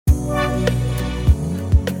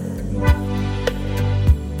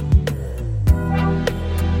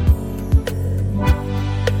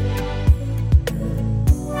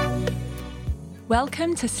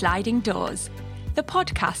Welcome to Sliding Doors, the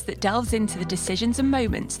podcast that delves into the decisions and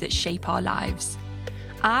moments that shape our lives.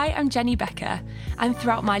 I am Jenny Becker, and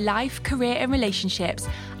throughout my life, career and relationships,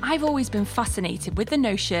 I've always been fascinated with the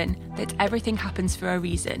notion that everything happens for a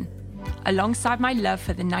reason, alongside my love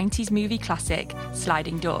for the 90s movie classic,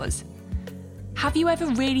 Sliding Doors. Have you ever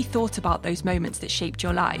really thought about those moments that shaped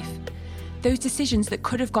your life? Those decisions that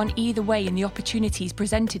could have gone either way in the opportunities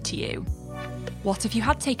presented to you? What if you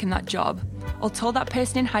had taken that job, or told that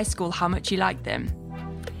person in high school how much you liked them?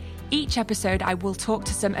 Each episode, I will talk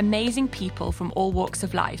to some amazing people from all walks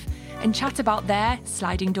of life and chat about their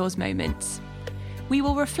sliding doors moments. We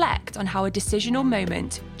will reflect on how a decision or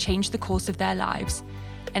moment changed the course of their lives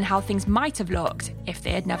and how things might have looked if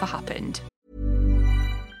they had never happened.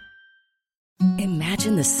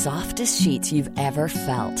 Imagine the softest sheets you've ever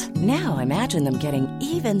felt. Now imagine them getting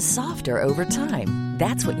even softer over time.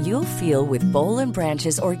 That's what you'll feel with Boll &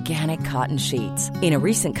 Branch's organic cotton sheets. In a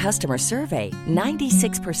recent customer survey,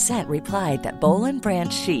 96% replied that Boll &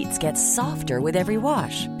 Branch sheets get softer with every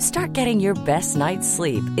wash. Start getting your best night's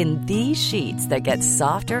sleep in these sheets that get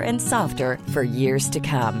softer and softer for years to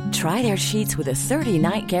come. Try their sheets with a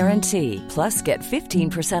 30-night guarantee. Plus, get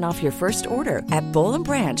 15% off your first order at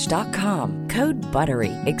bollandbranch.com. Code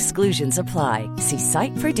BUTTERY. Exclusions apply. See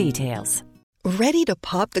site for details. Ready to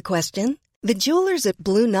pop the question? The jewelers at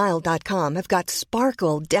BlueNile.com have got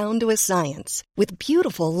sparkle down to a science with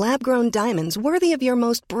beautiful lab-grown diamonds worthy of your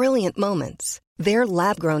most brilliant moments. Their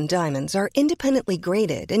lab-grown diamonds are independently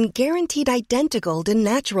graded and guaranteed identical to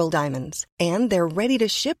natural diamonds, and they're ready to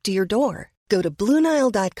ship to your door. Go to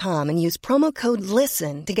BlueNile.com and use promo code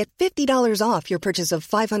LISTEN to get $50 off your purchase of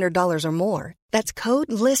 $500 or more. That's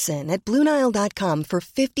code LISTEN at BlueNile.com for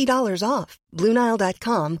 $50 off.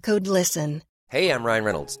 BlueNile.com, code LISTEN. Hey, I'm Ryan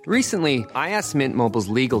Reynolds. Recently, I asked Mint Mobile's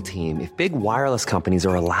legal team if big wireless companies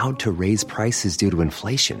are allowed to raise prices due to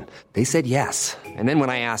inflation. They said yes. And then when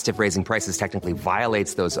I asked if raising prices technically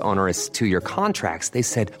violates those onerous two-year contracts, they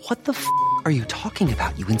said, "What the f*** are you talking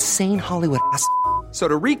about, you insane Hollywood ass?" So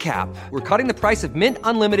to recap, we're cutting the price of Mint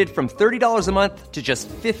Unlimited from $30 a month to just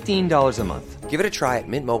 $15 a month. Give it a try at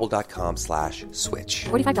mintmobile.com/switch.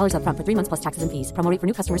 $45 up front for 3 months plus taxes and fees. Promo rate for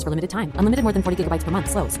new customers for limited time. Unlimited more than 40 gigabytes per month.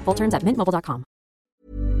 Slows full terms at mintmobile.com.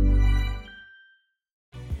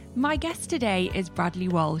 My guest today is Bradley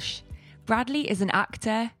Walsh. Bradley is an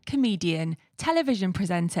actor, comedian, television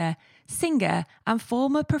presenter, singer, and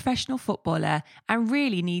former professional footballer, and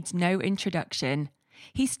really needs no introduction.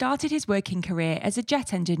 He started his working career as a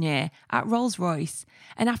jet engineer at Rolls-Royce,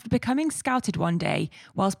 and after becoming scouted one day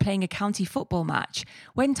whilst playing a county football match,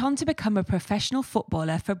 went on to become a professional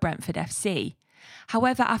footballer for Brentford FC.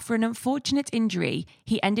 However, after an unfortunate injury,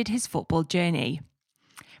 he ended his football journey.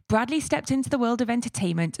 Bradley stepped into the world of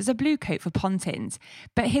entertainment as a bluecoat for Pontins,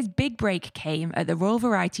 but his big break came at the Royal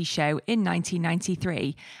Variety Show in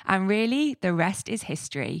 1993, and really, the rest is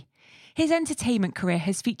history. His entertainment career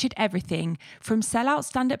has featured everything from sell-out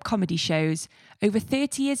stand-up comedy shows, over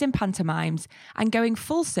 30 years in pantomimes, and going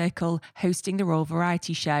full circle hosting the Royal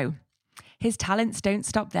Variety Show. His talents don't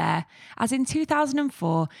stop there, as in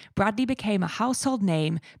 2004, Bradley became a household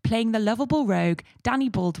name playing the lovable rogue Danny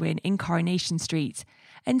Baldwin in Coronation Street,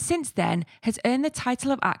 and since then has earned the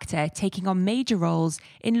title of actor, taking on major roles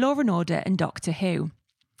in Law & Order and Doctor Who.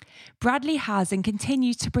 Bradley has and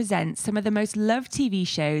continues to present some of the most loved TV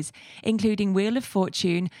shows, including Wheel of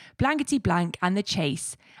Fortune, Blankety Blank and The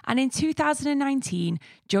Chase, and in 2019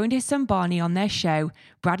 joined his son Barney on their show,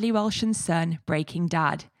 Bradley Walsh and Son, Breaking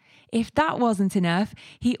Dad. If that wasn't enough,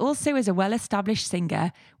 he also is a well-established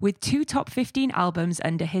singer with 2 top 15 albums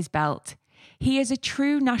under his belt. He is a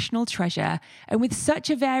true national treasure, and with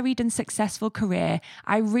such a varied and successful career,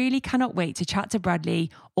 I really cannot wait to chat to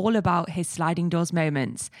Bradley all about his sliding doors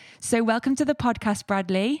moments. So welcome to the podcast,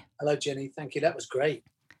 Bradley. Hello, Jenny. Thank you. That was great.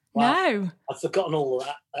 Wow. No. I've forgotten all of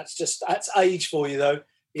that. That's age for you, though.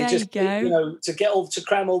 There you go. To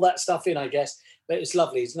cram all that stuff in, I guess. But it's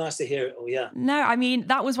lovely. It's nice to hear it all, yeah. No, I mean,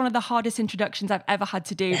 that was one of the hardest introductions I've ever had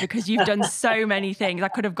to do because you've done so many things. I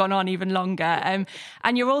could have gone on even longer. And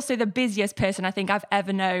you're also the busiest person I think I've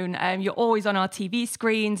ever known. You're always on our TV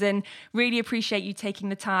screens, and really appreciate you taking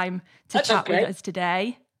the time to chat with us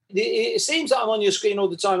today. It seems like I'm on your screen all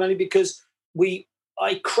the time only because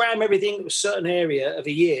I cram everything into a certain area of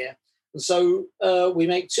a year. And so we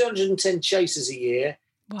make 210 chases a year,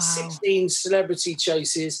 wow. 16 celebrity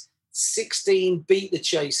chases, 16 beat the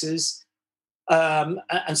chasers, and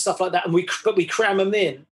stuff like that. And we cram them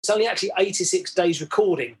in. It's only actually 86 days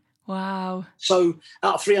recording. Wow. So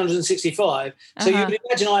out of 365. So you can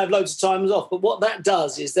imagine I have loads of times off. But what that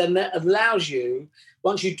does is then that allows you,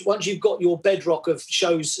 once you've got your bedrock of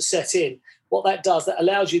shows set in, what that does, that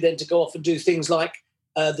allows you then to go off and do things like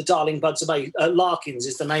the Darling Buds of May. Larkins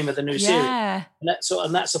is the name of the new series.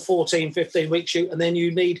 And that's a 14, 15-week shoot. And then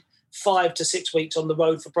you need 5 to 6 weeks on the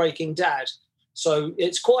road for Breaking Dad. So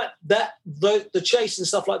it's quite that the chase and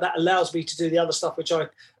stuff like that allows me to do the other stuff which I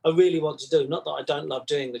really want to do. Not that I don't love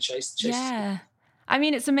doing the chase. Yeah. I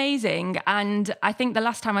mean, it's amazing. And I think the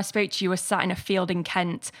last time I spoke to you was sat in a field in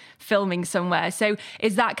Kent filming somewhere. So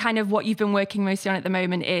is that kind of what you've been working mostly on at the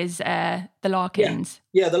moment, is the Larkins?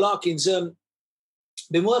 Yeah, the Larkins.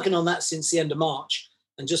 Been working on that since the end of March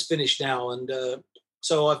and just finished now. And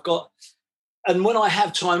so I've got, and when I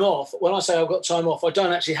have time off, when I say I've got time off, I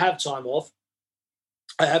don't actually have time off.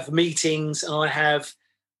 I have meetings and I have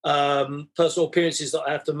personal appearances that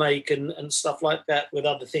I have to make and stuff like that with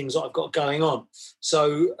other things that I've got going on.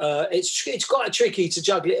 So it's quite tricky to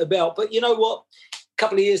juggle it about. But you know what? A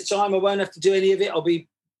couple of years' time, I won't have to do any of it. I'll be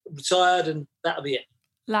retired and that'll be it.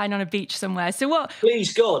 Lying on a beach somewhere. So what?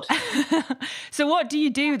 Please God. So what do you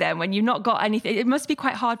do then when you've not got anything? It must be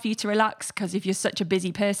quite hard for you to relax because if you're such a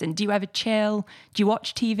busy person, do you ever chill? Do you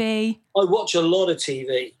watch TV? I watch a lot of TV.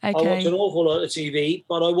 Okay. I watch an awful lot of TV,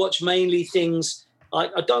 but I watch mainly things.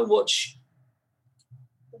 I don't watch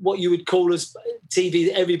what you would call as TV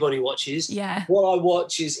that everybody watches. Yeah. What I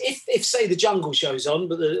watch is if say the Jungle show's on,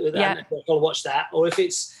 but I'll watch that. Or if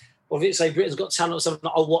it's say Britain's Got Talent or something,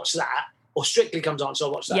 I'll watch that. Or Strictly comes on, so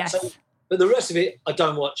I'll watch that. Yes. So, but the rest of it, I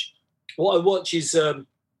don't watch. What I watch is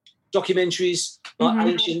documentaries, like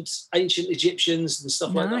ancient Egyptians and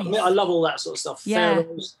stuff like that. I mean, I love all that sort of stuff. Yeah.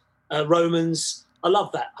 Pharaohs, Romans. I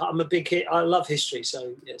love that. I'm a big hit. I love history.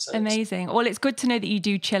 So, yeah. So amazing. Well, it's good to know that you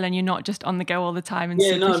do chill and you're not just on the go all the time and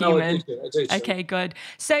superhuman. I do chill. Okay, good.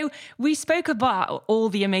 So we spoke about all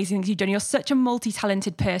the amazing things you've done. You're such a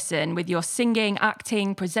multi-talented person with your singing,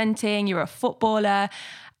 acting, presenting. You're a footballer.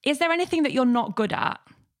 Is there anything that you're not good at?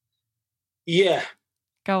 Yeah.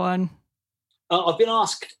 Go on. I've been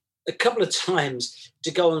asked a couple of times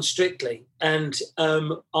to go on Strictly, and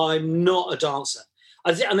I'm not a dancer.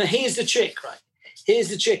 And here's the trick, right? Here's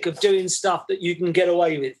the trick of doing stuff that you can get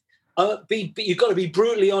away with. But you've got to be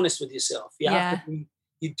brutally honest with yourself. You have to be,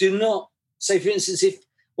 you do not, say, for instance, if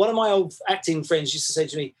one of my old acting friends used to say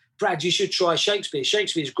to me, Brad, you should try Shakespeare.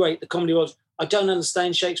 Shakespeare's great. The comedy was, I don't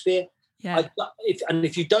understand Shakespeare. Yeah.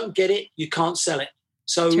 If you don't get it, you can't sell it.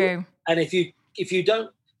 So, true. And if you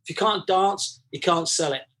can't dance, you can't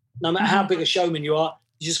sell it. No matter how big a showman you are,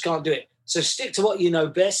 you just can't do it. So stick to what you know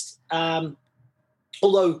best.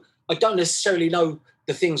 Although I don't necessarily know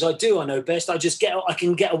the things I do, I know best. I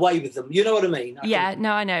can get away with them. You know what I mean? I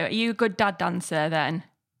know. Are you a good dad dancer then?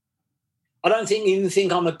 I don't even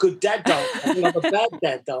think I'm a good dad dancer. I think I'm a bad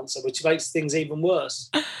dad dancer, which makes things even worse.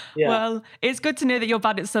 Yeah. Well, it's good to know that you're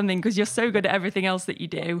bad at something because you're so good at everything else that you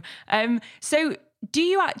do. So do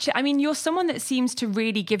you actually, I mean, you're someone that seems to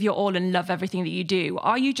really give your all and love everything that you do.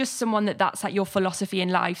 Are you just someone that's like your philosophy in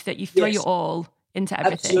life, that you throw your all into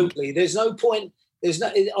everything? Absolutely. There's no point.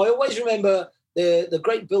 I always remember the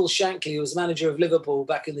great Bill Shankly, who was manager of Liverpool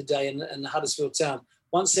back in the day and Huddersfield Town,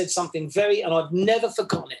 once said something and I've never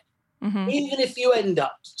forgotten it. Mm-hmm. Even if you end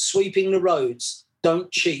up sweeping the roads, don't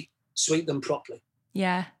cheat, sweep them properly.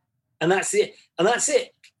 Yeah. And that's it.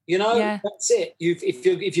 You know, that's it.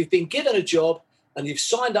 If you've been given a job and you've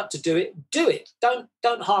signed up to do it, do it. Don't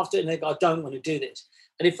half do it and think, I don't want to do this.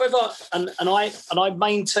 And if ever, and I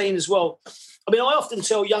maintain as well. I mean, I often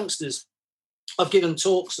tell youngsters, I've given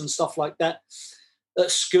talks and stuff like that at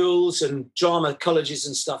schools and drama colleges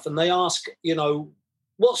and stuff, and they ask, you know,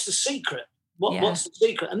 what's the secret? What's the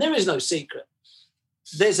secret? And there is no secret.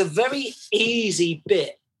 There's a very easy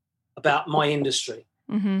bit about my industry.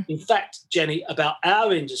 Mm-hmm. In fact, Jenny, about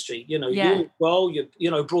our industry, you know,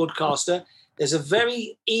 you're broadcaster. There's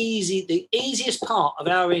the easiest part of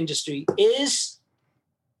our industry is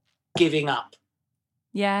giving up.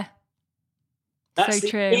 Yeah. That's so the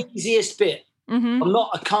true. Easiest bit. Mm-hmm.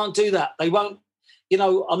 I can't do that. They won't, you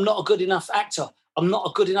know, I'm not a good enough actor. I'm not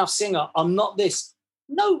a good enough singer. I'm not this.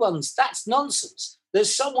 That's nonsense.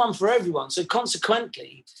 There's someone for everyone. So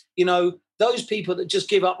consequently, you know, those people that just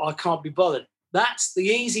give up, I can't be bothered. That's the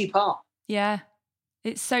easy part. Yeah,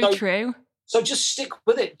 it's so true. So just stick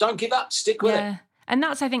with it. Don't give up. Stick with it. And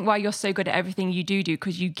that's, I think, why you're so good at everything you do,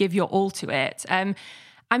 because you give your all to it.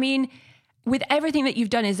 I mean, with everything that you've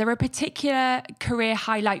done, is there a particular career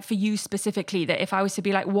highlight for you specifically that if I was to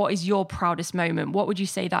be like, what is your proudest moment? What would you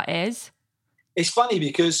say that is? It's funny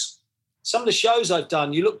because some of the shows I've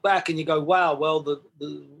done, you look back and you go, wow, well, the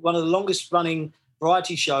one of the longest running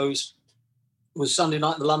variety shows was Sunday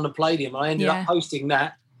Night at the London Palladium. I ended up hosting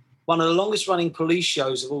that. One of the longest running police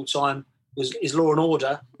shows of all time is Law and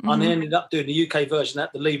Order. Mm-hmm. I ended up doing the UK version of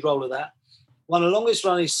that, the lead role of that. one of the longest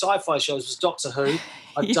running sci-fi shows was Doctor Who.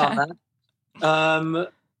 I've done that.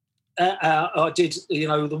 I did,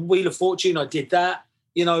 the Wheel of Fortune. I did that.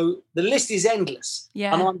 The list is endless.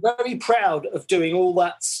 Yeah. And I'm very proud of doing all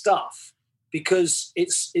that stuff because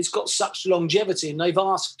it's got such longevity, and they've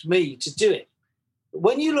asked me to do it. But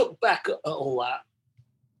when you look back at all that,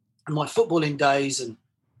 and my footballing days and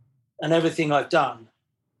everything I've done,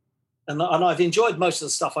 and I've enjoyed most of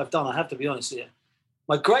the stuff I've done, I have to be honest with you.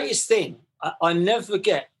 My greatest thing, I never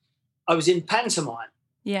forget, I was in pantomime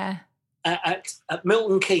at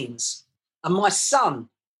Milton Keynes, and my son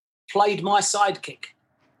played my sidekick.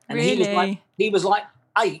 And really? he was like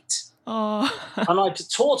 8. Oh. And I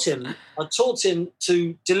taught him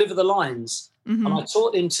to deliver the lines. Mm-hmm. And I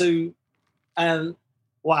taught him to,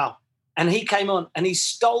 wow. And he came on and he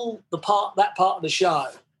stole that part of the show.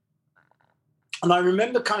 And I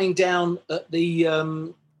remember coming down at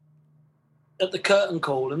the curtain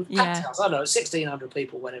call and packed house, I don't know, 1,600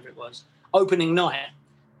 people, whatever it was, opening night.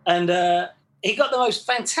 And he got the most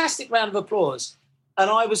fantastic round of applause. And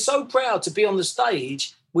I was so proud to be on the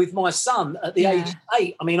stage with my son at the age of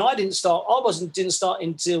 8. I mean, didn't start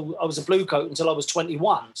until I was a blue coat until I was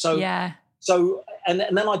 21. So and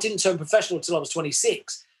then I didn't turn professional until I was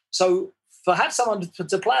 26. So for have someone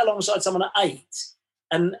to play alongside someone at 8,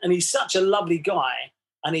 and he's such a lovely guy,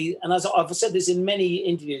 and as I've said this in many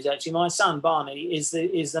interviews, actually, my son Barney is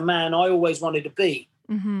the man I always wanted to be,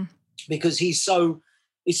 because he's so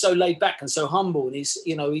laid back and so humble, and he's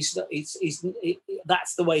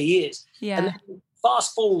that's the way he is. Yeah. And then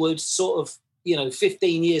fast forward sort of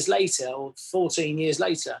 15 years later or 14 years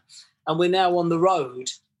later, and we're now on the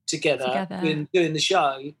road together. Doing the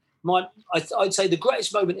show. I'd say the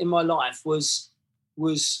greatest moment in my life was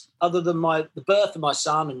other than the birth of my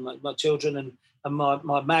son and my children and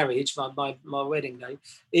my marriage, my wedding day,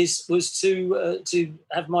 was to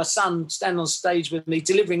have my son stand on stage with me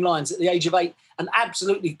delivering lines at the age of 8 and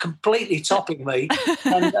absolutely completely topping me.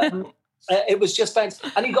 And it was just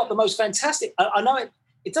fantastic. And he got the most fantastic. I know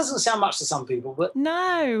it doesn't sound much to some people, but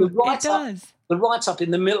no, it does. The write-up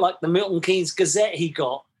in the Milton Keynes Gazette he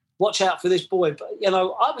got. Watch out for this boy. But,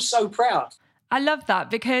 I was so proud. I love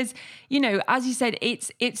that because, as you said,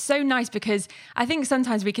 it's so nice because I think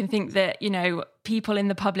sometimes we can think that, people in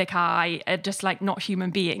the public eye are just like not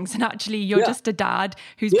human beings. And actually you're just a dad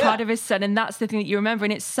who's proud of his son. And that's the thing that you remember.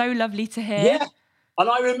 And it's so lovely to hear. Yeah. And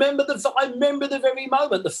I remember the very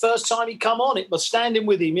moment, the first time he come on, it was standing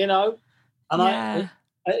with him, and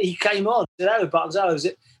he came on, said, hello, Buttons, hello.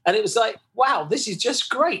 And it was like, wow, this is just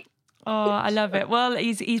great. Oh, I love it. Well,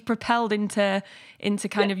 he's propelled into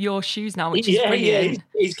kind of your shoes now, which is brilliant. Yeah,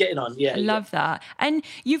 he's getting on. Yeah, I love that. And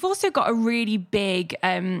you've also got a really big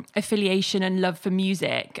affiliation and love for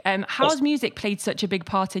music. How's music played such a big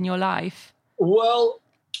part in your life? Well,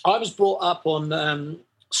 I was brought up on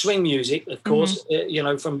swing music, of course. I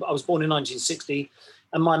was born in 1960,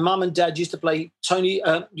 and my mum and dad used to play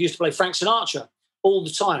Frank Sinatra all the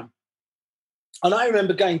time. And I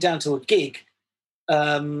remember going down to a gig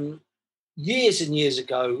years and years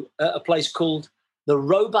ago at a place called the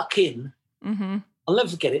Roebuck Inn. Mm-hmm. I'll never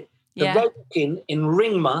forget it. The Roebuck Inn in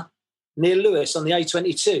Ringmer, near Lewes on the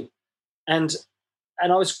A22. And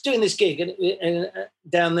I was doing this gig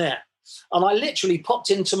down there. And I literally popped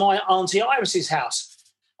into my Auntie Iris's house.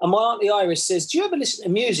 And my Auntie Iris says, do you ever listen to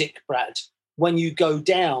music, Brad, when you go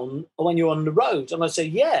down or when you're on the road? And I said,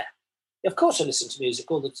 yeah. Of course I listen to music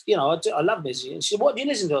all the I love music. And she said, what do you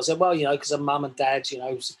listen to? I said, well, because of mum and dad,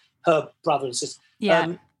 her brother and sister,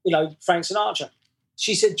 Frank Sinatra.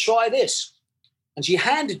 She said, try this. And she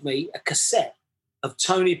handed me a cassette of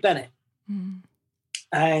Tony Bennett. Mm.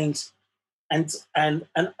 And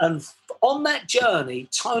on that journey,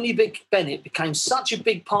 Tony Bennett became such a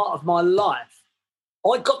big part of my life.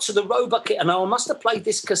 I got to the Roebuck and I must have played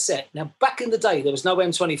this cassette. Now, back in the day, there was no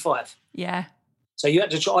M25. Yeah. So you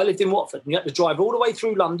had to. I lived in Watford, and you had to drive all the way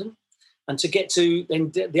through London, and to get to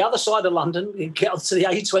then the other side of London, you get onto the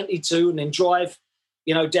A22, and then drive,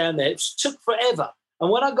 down there. It took forever.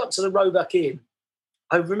 And when I got to the Roebuck Inn,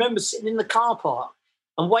 I remember sitting in the car park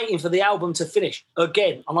and waiting for the album to finish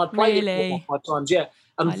again. And I played it 4 or 5 times,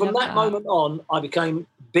 And from that moment on, I became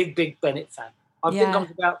a big Bennett fan. I think I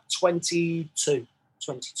was about 22. So it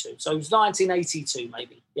was 1982,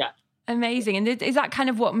 maybe. Yeah. Amazing. And is that kind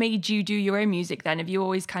of what made you do your own music then? Have you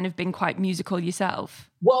always kind of been quite musical yourself?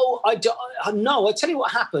 Well, no. I tell you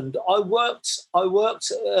what happened. I worked I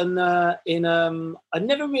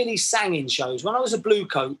never really sang in shows. When I was a blue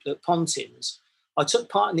coat at Pontins, I took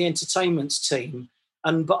part in the entertainments team,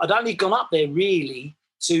 but I'd only gone up there really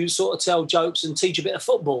to sort of tell jokes and teach a bit of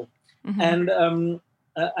football. Mm-hmm.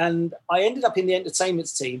 And I ended up in the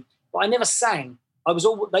entertainments team, but I never sang.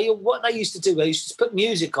 What they used to do, they used to put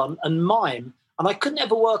music on and mime, and I couldn't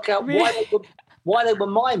ever work out why they were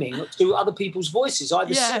miming to other people's voices. I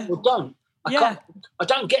either sing or don't. I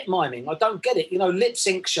don't get miming. I don't get it. Lip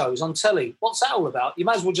sync shows on telly. What's that all about? You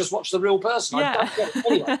may as well just watch the real person. I don't get it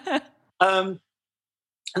anyway.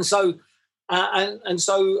 And so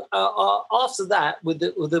after that,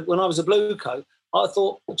 when I was a blue coat, I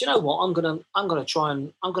thought, do you know what? I'm gonna try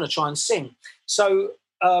and sing. So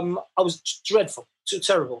I was dreadful,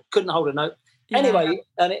 terrible. Couldn't hold a note. Yeah. Anyway,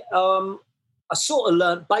 and I sort of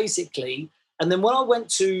learnt basically. And then when I went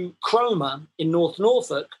to Cromer in North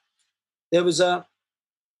Norfolk, there was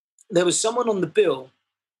someone on the bill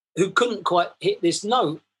who couldn't quite hit this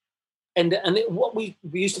note, and we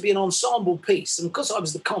used to be an ensemble piece, and because I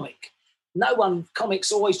was the comic,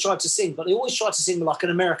 comics always tried to sing, but they always tried to sing with like an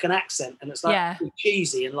American accent, and it's like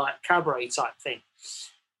cheesy and like cabaret type thing.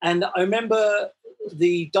 And I remember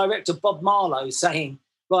the director Bob Marlowe saying,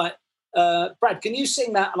 "Right, Brad, can you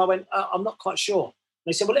sing that?" And I went, "I'm not quite sure."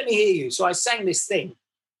 And he said, "Well, let me hear you." So I sang this thing,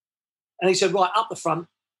 and he said, "Right, up the front."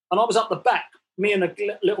 And I was up the back, me and a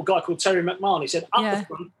little guy called Terry McMahon. He said, up the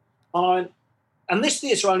front. And I went, and this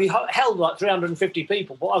theatre only held like 350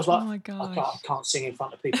 people. But I was like, I can't sing in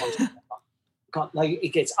front of people.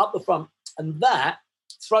 It gets up the front. And that,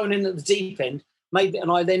 thrown in at the deep end, made it.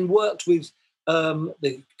 And I then worked with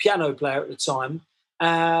the piano player at the time.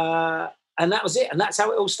 And that was it. And that's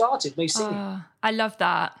how it all started, me singing. I love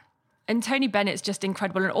that. And Tony Bennett's just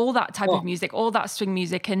incredible, and all that type of music, all that swing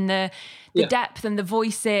music, and the depth and the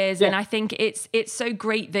voices. Yeah. And I think it's so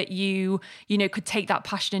great that you could take that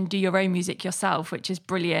passion and do your own music yourself, which is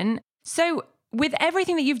brilliant. So with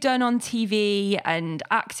everything that you've done on TV and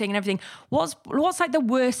acting and everything, what's like the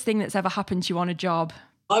worst thing that's ever happened to you on a job?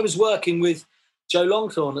 I was working with Joe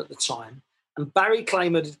Longthorne at the time, and Barry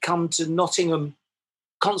Claymore had come to Nottingham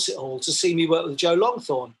Concert Hall to see me work with Joe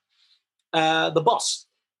Longthorne, the boss.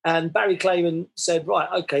 And Barry Clayman said, "Right,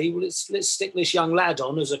 okay, well, let's stick this young lad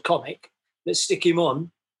on as a comic. Let's stick him on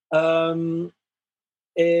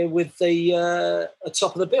with the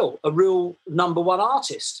top of the bill, a real number one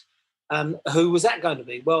artist." Who was that going to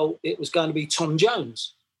be? Well, it was going to be Tom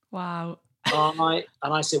Jones. Wow. And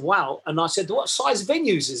I said, wow. And I said, what size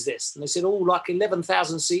venues is this? And they said, like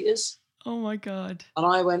 11,000 seaters. Oh, my God. And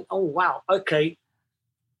I went, oh, wow, okay,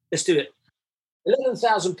 let's do it.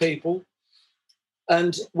 11,000 people.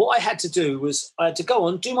 And what I had to do was I had to go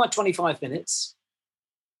on, do my 25 minutes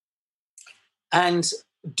and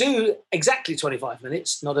do exactly 25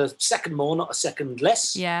 minutes, not a second more, not a second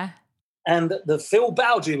less. Yeah. And the Phil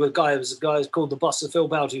Bowdry was a guy called the boss of Phil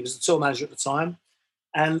Bowdry, was the tour manager at the time.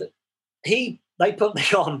 And they put me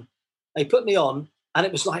on. They put me on, and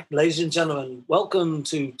it was like, ladies and gentlemen, welcome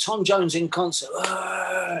to Tom Jones in concert.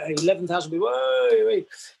 11,000 people,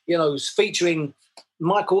 featuring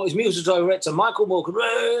Michael, his music director, Michael Morgan,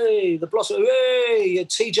 the Blossom,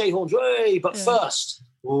 TJ Horns, but first,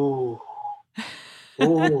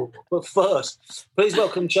 but first, please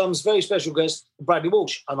welcome Chum's very special guest, Bradley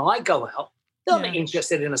Walsh. And I go out, I'm not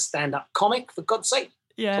interested in a stand-up comic, for God's sake.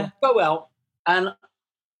 Yeah. So I go out, and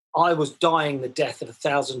I was dying the death of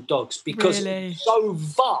 1,000 dogs because it was so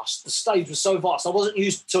vast. The stage was so vast. I wasn't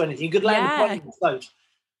used to anything. You could land a plane on the stage.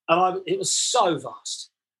 And it was so vast.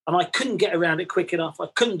 And I couldn't get around it quick enough. I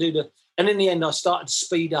couldn't do and in the end, I started to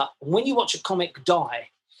speed up. And when you watch a comic die,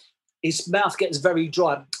 his mouth gets very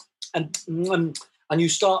dry. And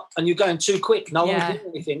you're going too quick. No one's doing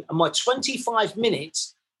anything. And my 25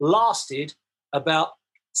 minutes lasted about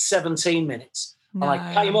 17 minutes. No. And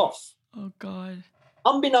I came off. Oh, God.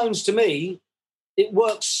 Unbeknownst to me, it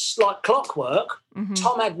works like clockwork. Mm-hmm.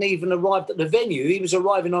 Tom hadn't even arrived at the venue. He was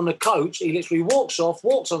arriving on a coach. He literally walks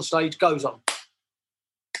on stage, goes on.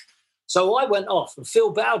 So I went off, and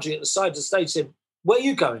Phil Bowdry at the side of the stage said, "Where are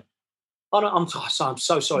you going?" I'm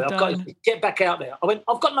so sorry. I've got to get back out there. I went,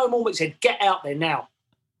 "I've got no more." He said, "Get out there now."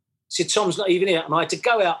 He said, "Tom's not even here." And I had to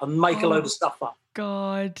go out and make a load of stuff up.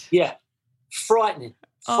 God. Yeah. Frightening.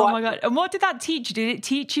 Oh my God. And what did that teach you? Did it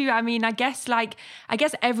teach you? I mean, I guess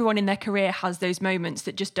everyone in their career has those moments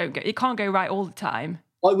that just don't go, it can't go right all the time.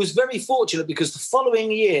 I was very fortunate because the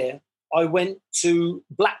following year I went to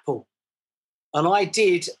Blackpool and I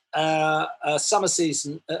did a summer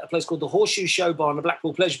season at a place called the Horseshoe Show Bar on the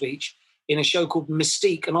Blackpool Pleasure Beach in a show called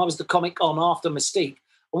Mystique. And I was the comic on after Mystique.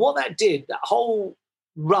 And what that did, that whole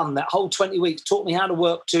run, that whole 20 weeks taught me how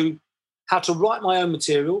to write my own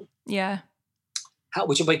material. Yeah.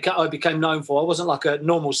 Which I became known for. I wasn't like a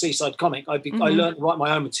normal seaside comic. I learned to write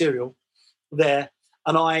my own material there.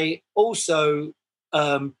 And I also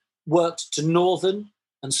worked to Northern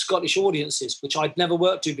and Scottish audiences, which I'd never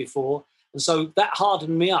worked to before. And so that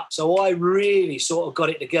hardened me up. So I really sort of got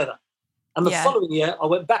it together. And the following year, I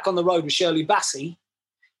went back on the road with Shirley Bassey,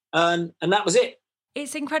 and that was it.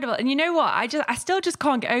 It's incredible. And you know what? I still just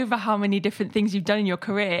can't get over how many different things you've done in your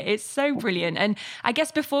career. It's so brilliant. And I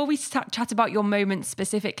guess before we chat about your moments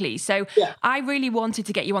specifically, so I really wanted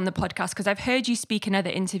to get you on the podcast because I've heard you speak in other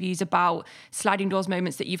interviews about sliding doors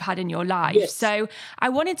moments that you've had in your life. Yes. So I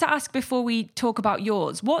wanted to ask before we talk about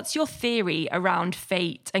yours, what's your theory around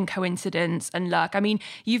fate and coincidence and luck? I mean,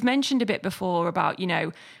 you've mentioned a bit before about, you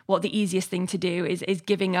know, what the easiest thing to do is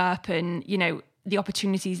giving up and, you know, the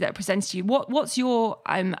opportunities that it presents to you. What's your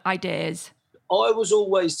ideas? I was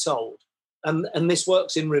always told, and this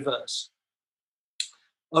works in reverse.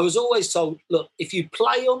 I was always told, look, if you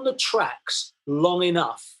play on the tracks long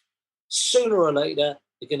enough, sooner or later,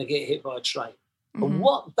 you're going to get hit by a train. Mm-hmm. And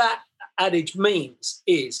what that adage means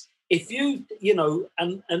is if you know,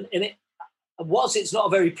 and it, whilst it's not a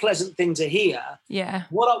very pleasant thing to hear,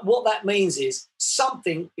 what that means is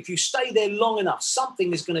something, if you stay there long enough,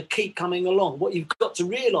 something is going to keep coming along. What you've got to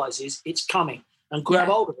realise is it's coming and grab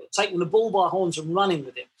hold of it, taking the bull by horns and running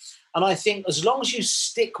with it. And I think as long as you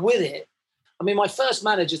stick with it, I mean, my first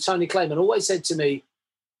manager, Tony Clayman, always said to me,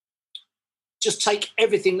 just take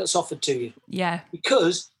everything that's offered to you. Yeah.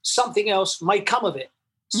 Because something else may come of it.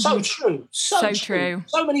 Mm-hmm. So true. So true.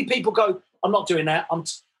 So many people go, I'm not doing that. I'm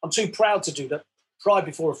too proud to do that. Pride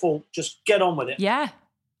before a fall. Just get on with it. Yeah,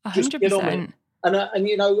 100%. Just get on with it. And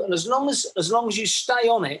you know, and as long as you stay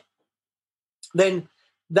on it, then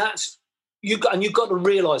you've got to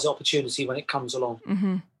realise opportunity when it comes along.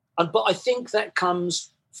 Mm-hmm. But I think that comes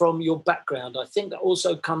from your background. I think that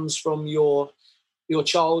also comes from your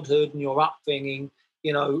childhood and your upbringing.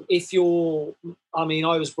 You know,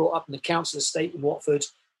 I was brought up in the council estate in Watford.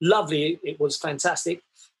 Lovely, it was fantastic.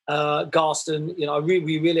 Garston, you know,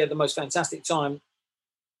 we really had the most fantastic time,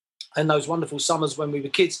 and those wonderful summers when we were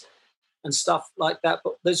kids and stuff like that.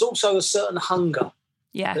 But there's also a certain hunger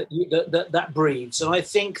that breeds, and I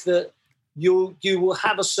think that you will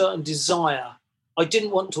have a certain desire. I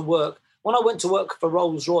didn't want to work when I went to work for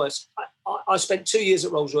Rolls-Royce. I spent 2 years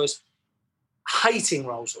at Rolls-Royce, hating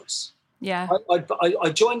Rolls-Royce. Yeah, I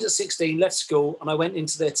joined at 16, left school, and I went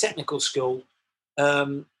into their technical school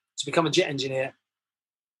to become a jet engineer.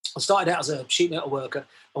 I started out as a sheet metal worker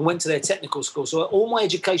and went to their technical school. So all my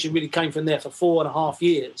education really came from there for 4.5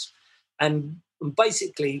 years. And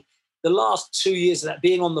basically, the last 2 years of that,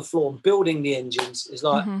 being on the floor, building the engines, is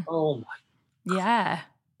like, oh my. Yeah.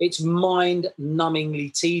 It's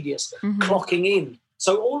mind-numbingly tedious, clocking in.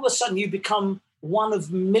 So all of a sudden, you become one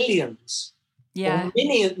of millions. Yeah. Or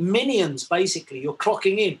minions, basically. You're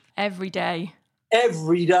clocking in. Every day.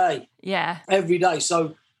 Every day. Yeah. Every day.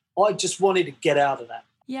 So I just wanted to get out of that.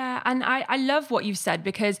 Yeah, and I love what you've said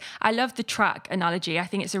because I love the track analogy. I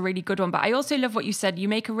think it's a really good one. But I also love what you said. You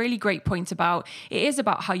make a really great point about it is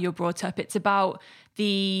about how you're brought up. It's about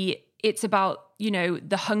you know,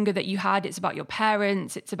 the hunger that you had. It's about your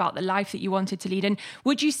parents. It's about the life that you wanted to lead. And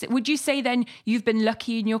would you say then you've been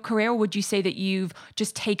lucky in your career, or would you say that you've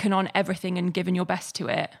just taken on everything and given your best to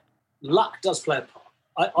it? Luck does play a part.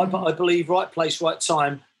 I believe right place, right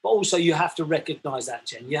time. But also you have to recognise that,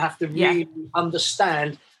 Jen. You have to really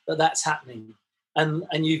understand that that's happening.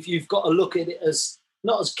 And you've got to look at it as,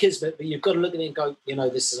 not as kismet, but you've got to look at it and go, you know,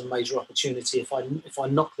 this is a major opportunity. If I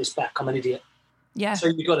knock this back, I'm an idiot. Yeah. So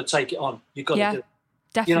you've got to take it on. You've got to do it.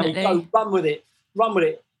 Definitely. You know, you go, run with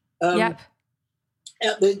it.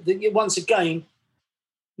 Once again,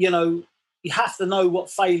 you know, you have to know what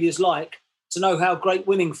failure's like to know how great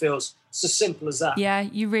winning feels. It's as simple as that. Yeah,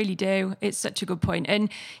 you really do. It's such a good point.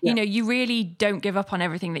 And, you know, you really don't give up on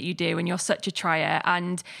everything that you do, and you're such a trier.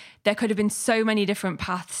 And there could have been so many different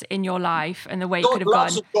paths in your life and the way it could have gone.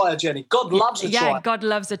 God loves a trier, Jenny. God loves a trier. Yeah, God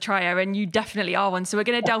loves a trier, and you definitely are one. So we're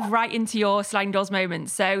going to delve right into your sliding doors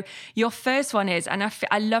moments. So your first one is, and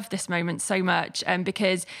I love this moment so much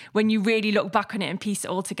because when you really look back on it and piece it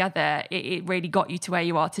all together, it really got you to where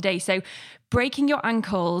you are today. So breaking your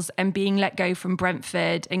ankles and being let go from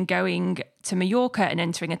Brentford and going to Mallorca and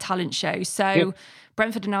entering a talent show. So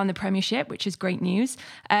Brentford are now in the Premiership, which is great news.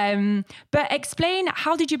 But explain,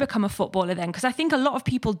 how did you become a footballer then? Because I think a lot of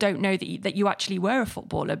people don't know that you actually were a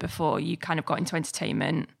footballer before you kind of got into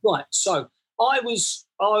entertainment. Right. So I was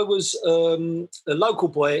a local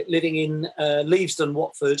boy living in Leavesden,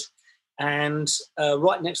 Watford, and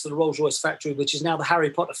right next to the Rolls-Royce factory, which is now the Harry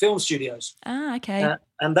Potter film studios. Ah, okay.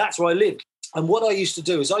 And that's where I lived. And what I used to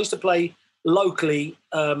do is I used to play locally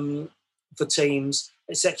for teams,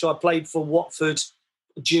 etc. I played for Watford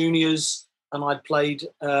juniors, and I played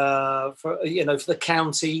for the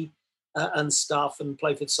county and stuff, and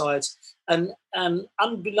played for sides. And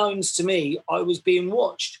unbeknownst to me, I was being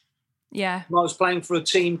watched. Yeah. I was playing for a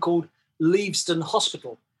team called Leavesden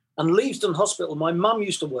Hospital. And Leavesden Hospital, my mum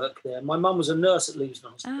used to work there. My mum was a nurse at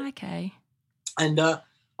Leavesden Hospital. Oh, okay. And I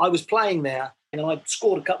was playing there, and I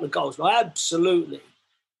scored a couple of goals. I absolutely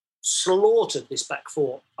slaughtered this back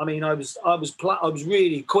four. I mean, I was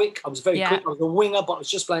really quick. I was very quick. I was a winger, but I was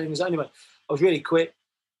just playing in his anyway. I was really quick.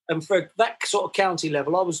 And for that sort of county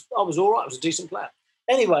level, I was all right. I was a decent player.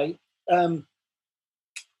 Anyway,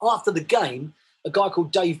 after the game, a guy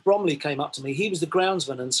called Dave Bromley came up to me. He was the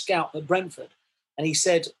groundsman and scout at Brentford. And he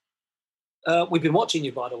said, we've been watching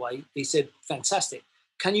you, by the way. He said, fantastic.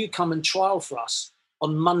 Can you come and trial for us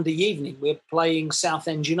on Monday evening? We're playing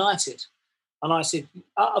Southend United. And I said,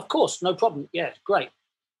 of course, no problem. Yeah, great.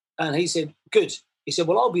 And he said, good. He said,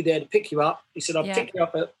 well, I'll be there to pick you up. He said, I'll pick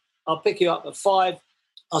you up at 5.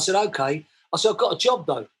 I said, okay. I said, I've got a job,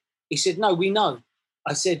 though. He said, no, we know.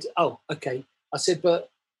 I said, oh, okay. I said, but,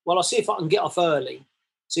 well, I'll see if I can get off early.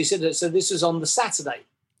 So he said, so this is on the Saturday.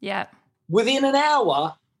 Yeah. Within an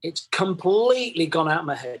hour, it's completely gone out of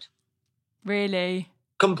my head. Really?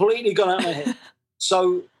 Completely gone out of my head.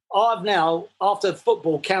 So I've now, after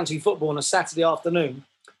football, county football on a Saturday afternoon,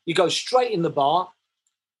 you go straight in the bar.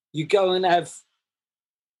 You go and have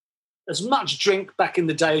as much drink back in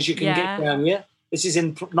the day as you can get down here. This is in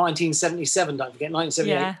 1977, don't forget,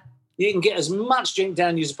 1978. Yeah. You can get as much drink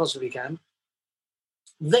down you as you possibly can.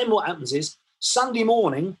 Then what happens is, Sunday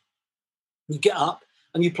morning, you get up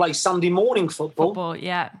and you play Sunday morning football.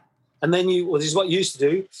 Yeah. And then this is what you used to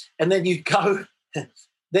do. And then you'd go,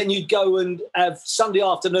 and have Sunday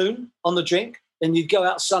afternoon on the drink. Then you'd go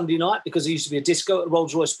out Sunday night because there used to be a disco at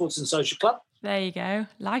Rolls Royce Sports and Social Club. There you go.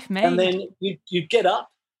 Life made. And then you'd get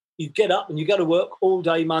up and you go to work all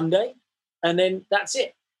day Monday. And then that's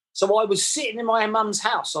it. So I was sitting in my mum's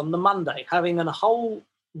house on the Monday, having a whole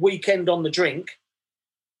weekend on the drink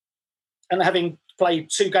and having played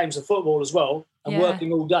 2 games of football as well and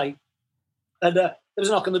working all day. And there was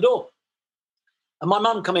a knock on the door. And my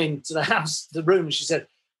mum come into the house, the room, and she said,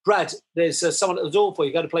 Brad, there's someone at the door for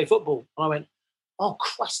you. Go to play football. And I went, oh,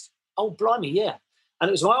 Christ. Oh, blimey, yeah. And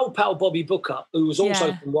it was my old pal Bobby Booker, who was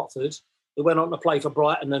also from Watford, who went on to play for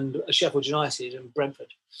Brighton and Sheffield United and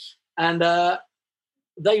Brentford. And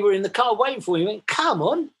they were in the car waiting for me. He went, come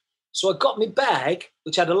on. So I got my bag,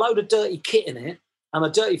 which had a load of dirty kit in it and my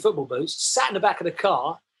dirty football boots, sat in the back of the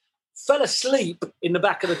car, fell asleep in the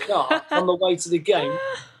back of the car on the way to the game.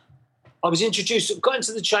 I was introduced, got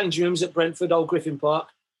into the changing rooms at Brentford, Old Griffin Park.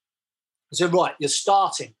 I said, right, you're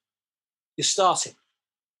starting. I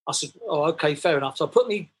said, oh, okay, fair enough. So I put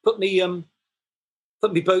me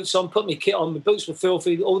boots on, put my kit on. My boots were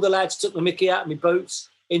filthy. All the lads took the mickey out of my boots,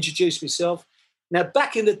 introduced myself. Now,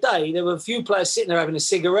 back in the day, there were a few players sitting there having a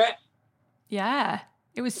cigarette. Yeah,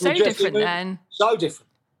 it was so different then. So different.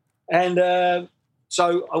 And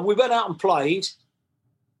so we went out and played.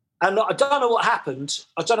 And I don't know what happened,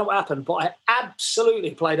 but I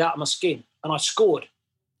absolutely played out of my skin. And I scored.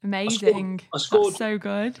 Amazing. I scored. That's so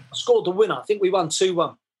good. I scored the winner. I think we won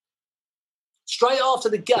 2-1. Straight after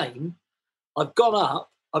the game, I've gone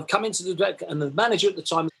up. I've come into the director and the manager at the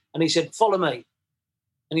time, and he said, follow me.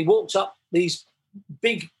 And he walked up these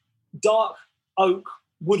big, dark oak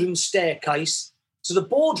wooden staircase to the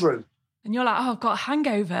boardroom. And you're like, oh, I've got a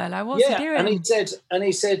hangover. Like, what's he doing? And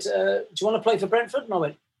he said, do you want to play for Brentford? And I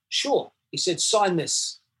went, sure. He said, sign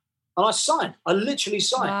this. And I signed. I literally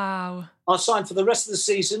signed. Wow. I signed for the rest of the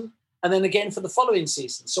season and then again for the following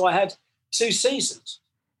season. So I had 2 seasons.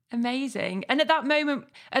 Amazing. And at that moment,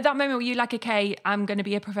 were you like, okay, I'm going to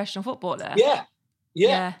be a professional footballer?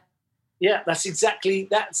 Yeah. That's exactly,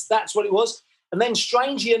 that's what it was. And then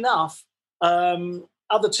strangely enough,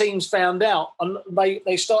 other teams found out and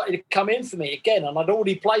they started to come in for me again. And I'd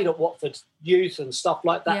already played at Watford Youth and stuff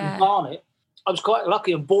like that in Barnet. I was quite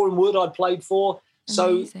lucky. And Borehamwood I'd played for.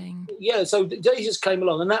 Amazing. So they just came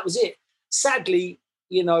along and that was it. Sadly,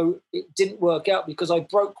 it didn't work out because I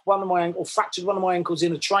fractured one of my ankles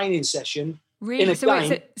in a training session. Really? So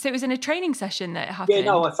it was in a training session that it happened? Yeah,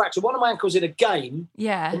 no, I fractured one of my ankles in a game.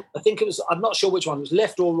 Yeah. I think it was, I'm not sure which one, it was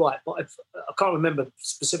left or right, but I can't remember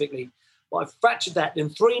specifically. But I fractured that. Then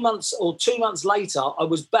 3 months or 2 months later, I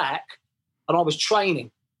was back and I was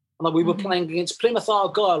training. And we were playing against Plymouth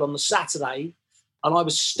Argyle on the Saturday and I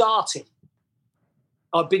was starting.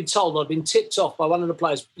 I'd been tipped off by one of the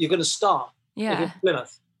players, you're going to start against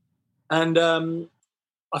Plymouth. And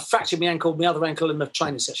I fractured my other ankle in the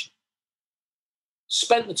training session.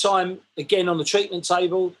 Spent the time again on the treatment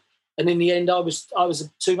table, and in the end, I was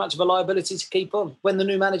too much of a liability to keep on when the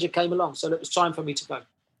new manager came along. So it was time for me to go.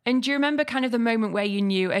 And do you remember kind of the moment where you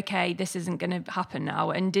knew, okay, this isn't going to happen now?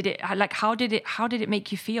 And how did it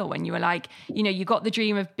make you feel when you were like, you got the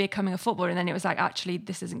dream of becoming a footballer, and then it was like, actually,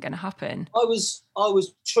 this isn't going to happen? I was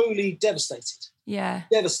truly devastated. Yeah.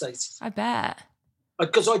 Devastated. I bet.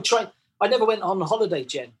 Because I never went on holiday,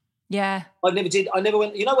 Jen. Yeah. I never did. I never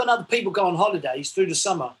went, when other people go on holidays through the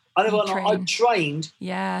summer, I never went on. I trained.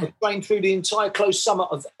 Yeah. I trained through the entire closed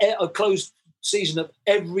season of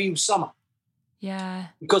every summer. Yeah.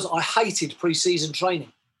 Because I hated pre-season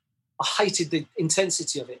training. I hated the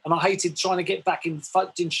intensity of it. And I hated trying to get back in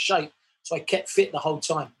shape. So I kept fit the whole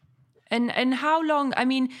time. And how long, I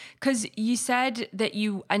mean, because you said that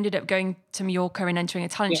you ended up going to Mallorca and entering a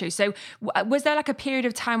talent show. So was there like a period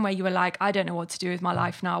of time where you were like, I don't know what to do with my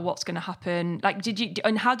life now, what's going to happen? Like,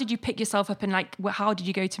 how did you pick yourself up, and like, how did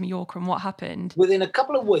you go to Mallorca and what happened? Within a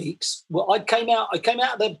couple of weeks, I came out of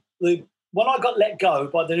the when I got let go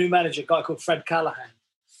by the new manager, a guy called Fred Callahan.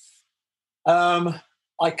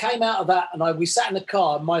 I came out of that, and we sat in the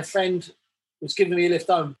car, and my friend was giving me a lift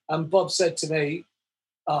home, and Bob said to me,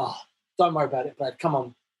 don't worry about it, Brad. Come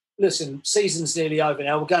on. Listen, season's nearly over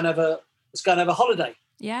now. Let's go and have a holiday.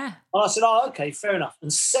 Yeah. And I said, okay, fair enough.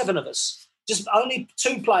 And 7 of us, just only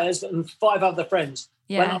 2 players and 5 other friends,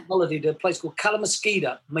 went on holiday to a place called Cala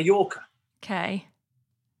Mosquita, Mallorca. Okay.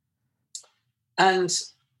 And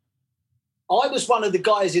I was one of the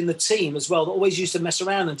guys in the team as well that always used to mess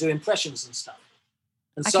around and do impressions and stuff.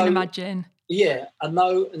 And I can imagine. Yeah, I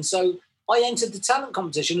know. And so I entered the talent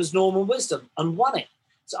competition as Norman Wisdom and won it.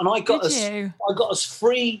 And I got us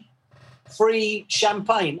free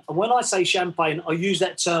champagne. And when I say champagne, I use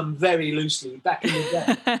that term very loosely. Back in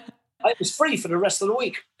the day, it was free for the rest of the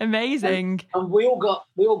week. Amazing. And we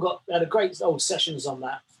all had a great old sessions on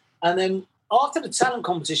that. And then after the talent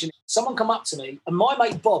competition, someone come up to me, and my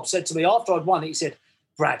mate Bob said to me after I'd won it, he said,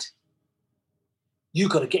 "Brad, you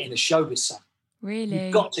got to get in the showbiz, son. Really?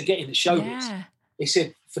 You've got to get in the showbiz." Yeah. He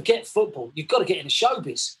said, "Forget football. You've got to get in the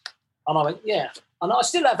showbiz." And I went, "Yeah." And I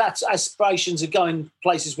still have aspirations of going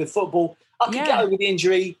places with football. I could get over the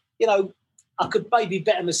injury. I could maybe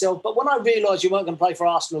better myself. But when I realised you weren't going to play for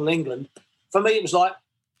Arsenal or England, for me it was like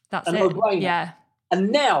a no-brainer. Yeah.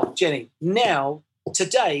 And now, Jenny,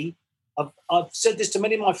 today, I've said this to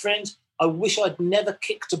many of my friends, I wish I'd never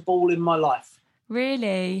kicked a ball in my life.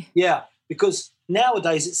 Really? Yeah, because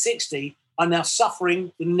nowadays at 60, I'm now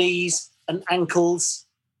suffering the knees and ankles.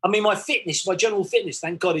 I mean, my general fitness,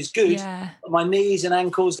 thank God, is good. Yeah. But my knees and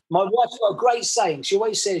ankles. My wife's got a great saying. She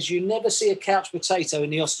always says, you never see a couch potato in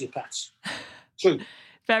the osteopaths. True.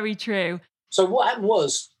 Very true. So what happened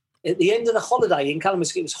was, at the end of the holiday in Cala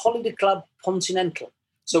Mosquita, it was Holiday Club Continental.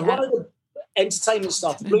 So one of the entertainment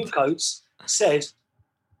staff, Blue Coats, said,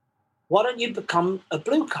 "Why don't you become a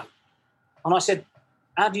Blue Coat?" And I said,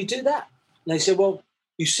 "How do you do that?" And they said, "Well,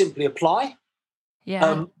 you simply apply.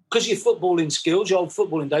 Yeah. Because your footballing skills, your old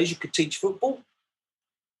footballing days, you could teach football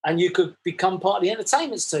and you could become part of the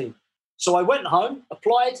entertainment team." So I went home,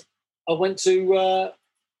 applied. I went to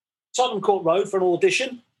Tottenham Court Road for an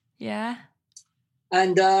audition. Yeah.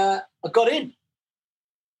 And I got in.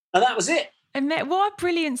 And that was it. And what a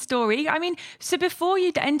brilliant story. I mean, so before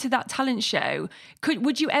you'd enter that talent show,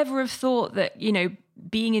 would you ever have thought that,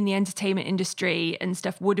 being in the entertainment industry and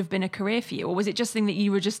stuff would have been a career for you? Or was it just something that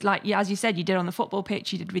you were just like, as you said, you did on the football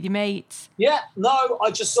pitch, you did with your mates? Yeah, no, I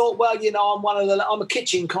just thought, well, I'm a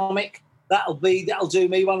kitchen comic. That'll do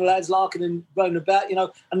me. One of the lads larking and roaming about,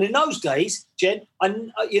 And in those days, Jen,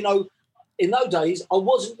 in those days,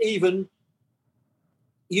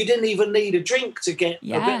 you didn't even need a drink to get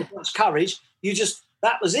a bit of much courage.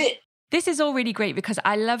 That was it. This is all really great because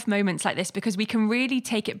I love moments like this because we can really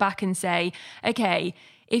take it back and say, okay,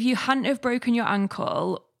 if you hadn't have broken your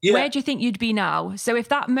ankle, where do you think you'd be now? So if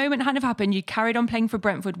that moment hadn't have happened, you carried on playing for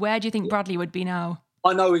Brentford, where do you think Bradley would be now?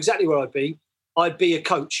 I know exactly where I'd be. I'd be a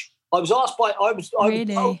coach. I'd be told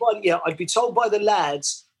by the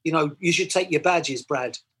lads, you should take your badges,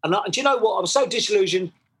 Brad. And do you know what? I was so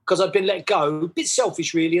disillusioned because I'd been let go, a bit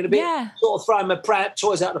selfish really, and a bit sort of throwing my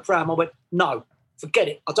toys out of the pram. I went, no, forget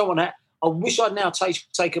it. I don't want that. I wish I'd now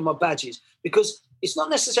taken my badges because it's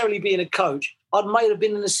not necessarily being a coach. I may have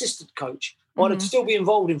been an assistant coach. I'd still be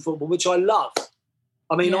involved in football, which I love.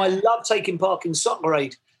 I mean, I love taking part in Soccer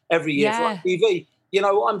Aid every year for TV.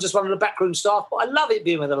 I'm just one of the backroom staff, but I love it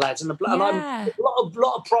being with the lads. And I'm a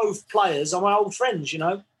lot of pro players are my old friends,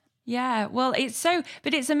 Yeah, well,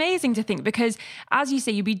 it's amazing to think because, as you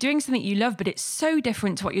say, you'd be doing something you love, but it's so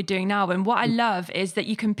different to what you're doing now. And what I love is that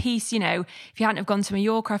you can piece, if you hadn't have gone to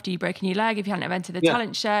Mallorca after you'd broken your leg, if you hadn't have entered the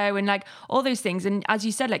talent show and like all those things. And as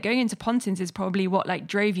you said, like going into Pontins is probably what like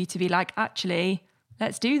drove you to be like, actually,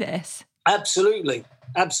 let's do this. Absolutely.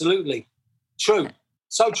 Absolutely. True.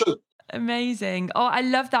 So true. Amazing. Oh, I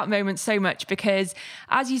love that moment so much because,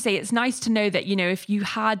 as you say, it's nice to know that, you know, if you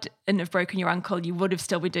hadn't have broken your ankle, you would have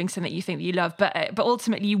still been doing something that you think that you love, but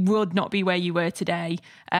ultimately you would not be where you were today.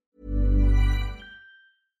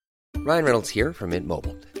 Ryan Reynolds here from Mint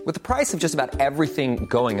Mobile. With the price of just about everything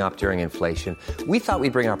going up during inflation, we thought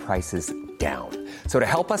we'd bring our prices down. So to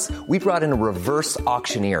help us, we brought in a reverse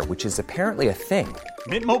auctioneer, which is apparently a thing.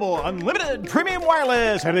 Mint Mobile Unlimited Premium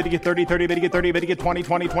Wireless. How to get 30, 30, bit to get 30, bit to get 20,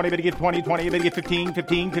 20, 20, bit to get 20, 20, bit to get 15,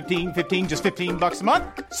 15, 15, 15, just $15 a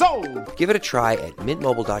month? Sold! Give it a try at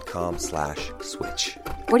mintmobile.com/switch.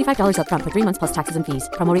 $45 up front for 3 months plus taxes and fees.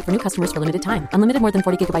 Promo rate for new customers for limited time. Unlimited more than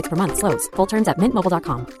 40 gigabytes per month. Slows full terms at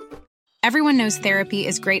mintmobile.com. Everyone knows therapy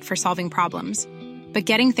is great for solving problems, but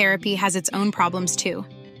getting therapy has its own problems too,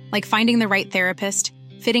 like finding the right therapist,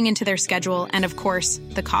 fitting into their schedule, and of course,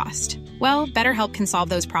 the cost. Well, BetterHelp can solve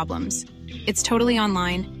those problems. It's totally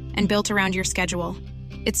online and built around your schedule.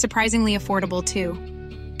 It's surprisingly affordable too.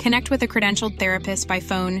 Connect with a credentialed therapist by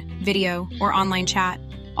phone, video, or online chat,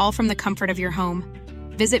 all from the comfort of your home.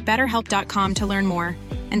 Visit BetterHelp.com to learn more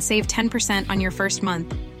and save 10% on your first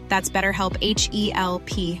month. That's BetterHelp,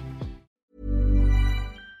 H-E-L-P.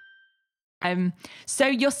 So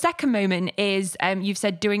your second moment is, you've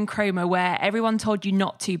said doing Cromer, where everyone told you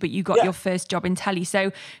not to, but you got your first job in telly.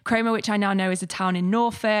 So Cromer, which I now know is a town in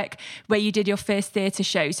Norfolk, where you did your first theatre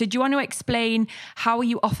show. So do you want to explain how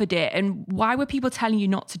you offered it and why were people telling you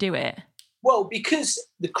not to do it? Well, because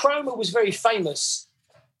the Cromer was very famous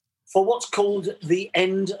for what's called the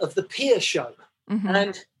end of the pier show,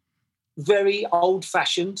 and very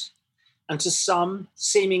old-fashioned, and to some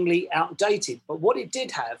seemingly outdated. But what it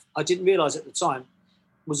did have, I didn't realise at the time,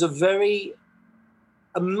 was a very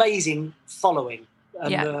amazing following,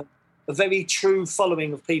 and a very true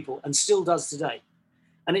following of people, and still does today.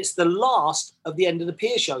 And it's the last of the end of the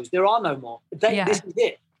pier shows. There are no more. This is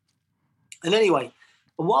it. And anyway,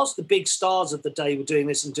 and whilst the big stars of the day were doing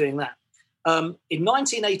this and doing that, in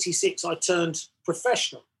 1986, I turned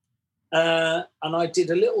professional. And I did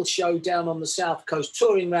a little show down on the South Coast,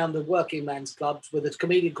 touring around the working man's clubs with a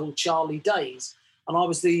comedian called Charlie Days. And I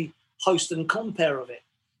was the host and compere of it.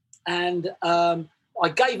 And I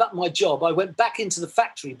gave up my job. I went back into the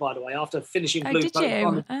factory, by the way, after finishing Blue. Did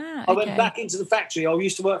you? I went back into the factory. I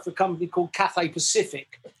used to work for a company called Cathay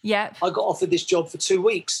Pacific. Yep. I got offered this job for 2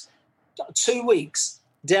 weeks. 2 weeks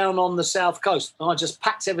down on the South Coast. And I just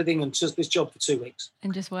packed everything and took this job for 2 weeks.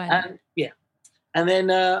 And just went. And then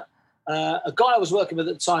a guy I was working with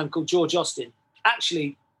at the time called George Austin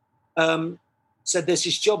actually said there's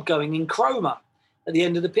this job going in Cromer at the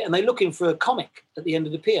end of the pier, and they're looking for a comic at the end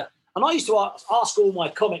of the pier. And I used to ask all my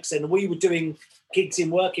comics then, and we were doing gigs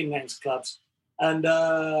in working men's clubs. And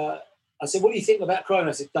I said, what do you think about Cromer?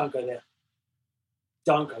 I said, don't go there.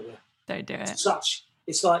 Don't go there. Don't do it.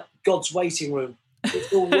 It's like God's waiting room.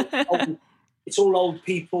 It's all old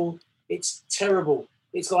people. It's terrible.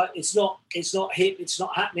 It's like, it's not hip. It's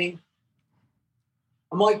not happening.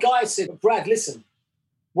 And my guy said, Brad, listen,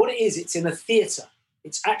 what it is, it's in a theatre.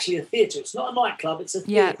 It's actually a theatre. It's not a nightclub. It's a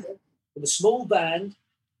theatre with a small band,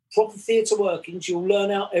 proper theatre workings. You'll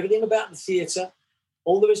learn out everything about the theatre.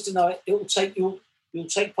 All there is to know, you'll take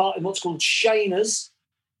part in what's called Shaners,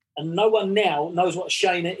 and no one now knows what a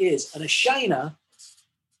Shaner is. And a Shaner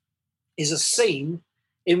is a scene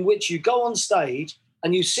in which you go on stage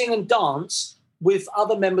and you sing and dance with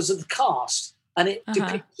other members of the cast, and it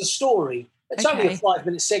depicts a story. It's only a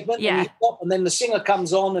 5-minute segment, and you stop, and then the singer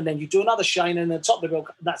comes on, and then you do another Shane, and then top of the bill.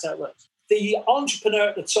 That's how it works. The entrepreneur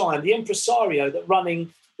at the time, the impresario that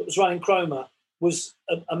was running Cromer, was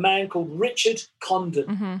a man called Richard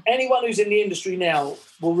Condon. Anyone who's in the industry now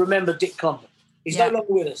will remember Dick Condon. He's no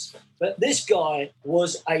longer with us, but this guy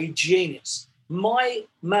was a genius. My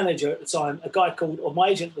manager at the time, my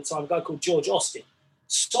agent at the time, a guy called George Austin,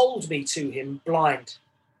 sold me to him blind,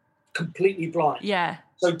 completely blind. Yeah.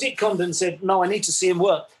 So Dick Condon said, no, I need to see him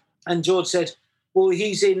work. And George said, well,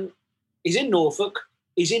 he's in Norfolk.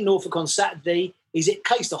 He's in Norfolk on Saturday. He's at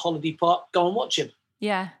Caister Holiday Park. Go and watch him.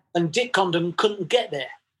 Yeah. And Dick Condon couldn't get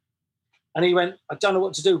there. And he went, I don't know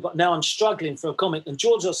what to do, but now I'm struggling for a comic. And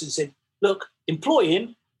George Austin said, look, employ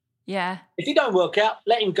him. Yeah. If he don't work out,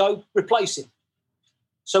 let him go, replace him.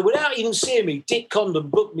 So without even seeing me, Dick Condon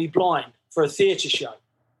booked me blind for a theatre show.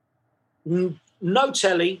 No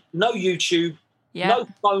telly, no YouTube, no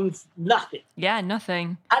phone, nothing. Yeah,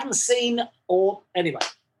 nothing. Hadn't seen anyway.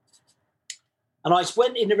 And I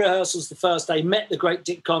went in the rehearsals the first day, met the great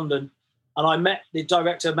Dick Condon, and I met the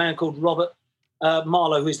director, a man called Robert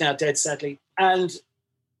Marlowe, who's now dead, sadly. And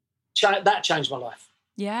that changed my life.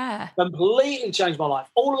 Yeah. Completely changed my life.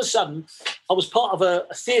 All of a sudden, I was part of a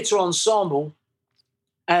theatre ensemble,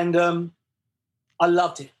 and I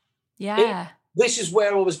loved it. Yeah. This is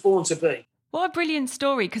where I was born to be. What a brilliant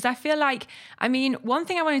story. Because I feel like, I mean, one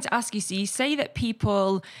thing I wanted to ask you, so you say that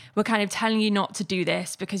people were kind of telling you not to do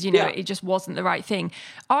this because, you know, it just wasn't the right thing.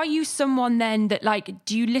 Are you someone then that, like,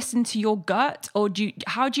 do you listen to your gut, or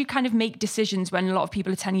how do you kind of make decisions when a lot of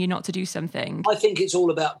people are telling you not to do something? I think it's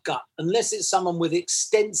all about gut. Unless it's someone with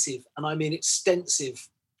extensive, and I mean extensive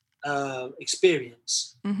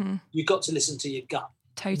experience, you've got to listen to your gut.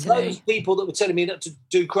 Totally. Those people that were telling me not to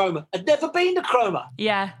do Chroma had never been to Chroma.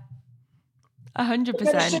 Yeah. 100%.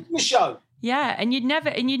 Never seen the show. Yeah, and you'd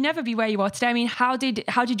never be where you are today. I mean, how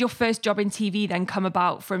did your first job in TV then come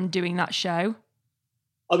about from doing that show?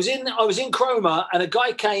 I was in Chroma, and a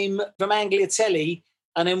guy came from Anglia Telly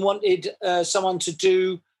and then wanted someone to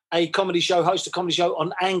do a comedy show, host a comedy show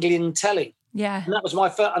on Anglian Telly. Yeah. And that was my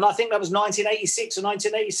first, and I think that was 1986 or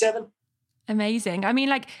 1987. Amazing. I mean,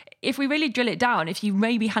 like, if we really drill it down, if you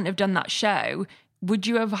maybe hadn't have done that show, would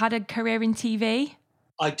you have had a career in TV?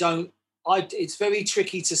 It's very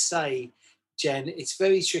tricky to say, Jen. It's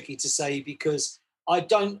very tricky to say because I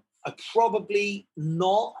probably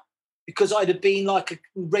not, because I'd have been like a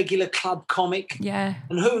regular club comic. Yeah.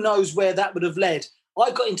 And who knows where that would have led.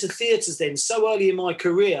 I got into theatres then so early in my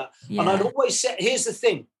career. Yeah. And here's the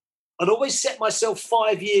thing, I'd always set myself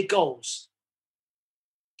 5-year goals.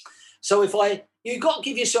 So you've got to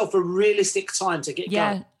give yourself a realistic time to get going.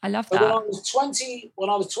 Yeah, I love that. When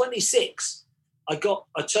I was 26, I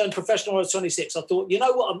turned professional when I was 26. I thought, you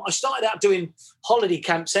know what? I started out doing holiday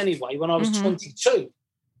camps anyway when I was 22,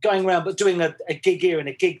 going around but doing a gig here and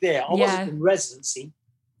a gig there. I wasn't in residency.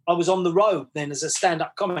 I was on the road then as a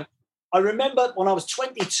stand-up comic. I remember when I was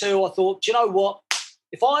 22, I thought, do you know what?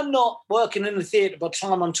 If I'm not working in the theatre by the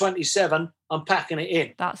time I'm 27, I'm packing it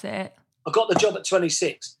in. That's it. I got the job at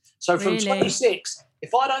 26. So from 26,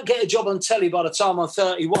 if I don't get a job on telly by the time I'm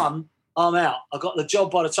 31, I'm out. I got the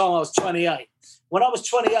job by the time I was 28. When I was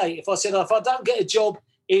 28, if I don't get a job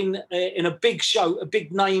in a big show, a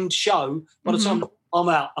big named show, by the time I'm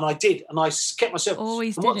out, and I did, and I kept myself.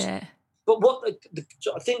 Always did it. But what I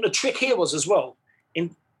think the trick here was as well,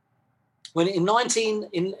 in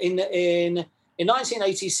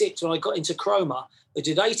 1986 when I got into Chroma, I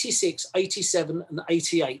did 86, 87, and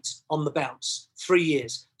 88 on the bounce, 3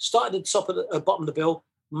 years. Started at the top of the bottom of the bill,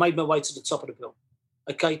 made my way to the top of the bill.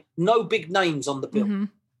 Okay, no big names on the bill.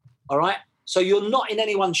 All right, so you're not in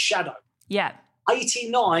anyone's shadow. Yeah.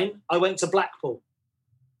 89, I went to Blackpool.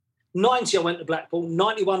 90, I went to Blackpool.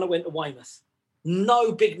 91, I went to Weymouth.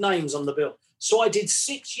 No big names on the bill. So I did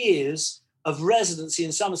 6 years of residency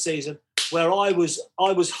in summer season where I was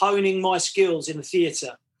honing my skills in the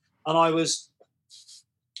theatre, and I was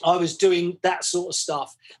doing that sort of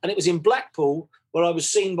stuff. And it was in Blackpool where I was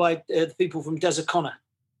seen by the people from Des O'Connor,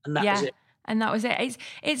 and that was it. And that was it.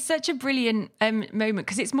 It's such a brilliant moment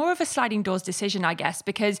because it's more of a sliding doors decision, I guess,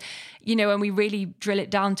 because, you know, when we really drill it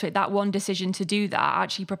down to it, that one decision to do that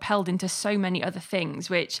actually propelled into so many other things,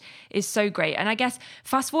 which is so great. And I guess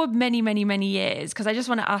fast forward many, many, many years, because I just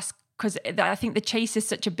want to ask, because I think The Chase is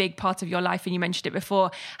such a big part of your life and you mentioned it before.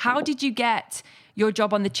 How did you get your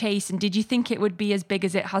job on The Chase, and did you think it would be as big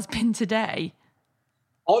as it has been today?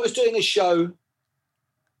 I was doing a show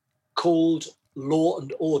called Law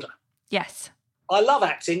and Order. Yes. I love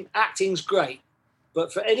acting. Acting's great.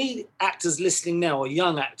 But for any actors listening now or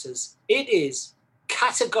young actors, it is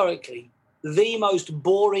categorically the most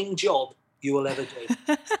boring job you will ever do.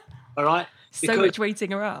 All right? So much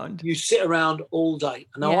waiting around. You sit around all day.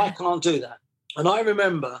 Now, I can't do that. And I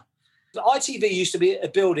remember the ITV used to be a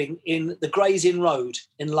building in the Gray's Inn Road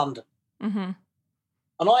in London. And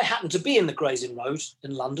I happened to be in the Gray's Inn Road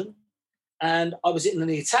in London. And I was in an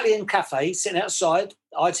Italian cafe sitting outside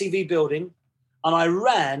the ITV building, and I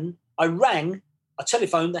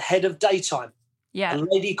telephoned the head of daytime, a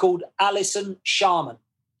lady called Alison Sharman.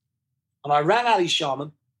 And I rang Ali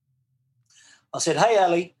Sharman. I said, hey,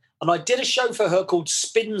 Ali. And I did a show for her called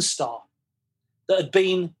Spin Star that had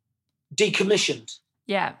been decommissioned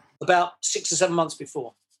about 6 or 7 months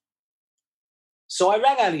before. So I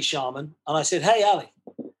rang Ali Sharman, and I said, hey, Ali.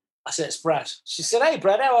 I said, it's Brad. She said, hey,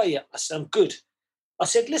 Brad, how are you? I said, I'm good. I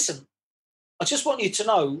said, listen, I just want you to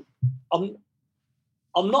know I'm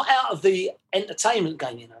not out of the entertainment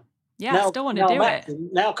game, you know. Yeah, now, I still want to do it.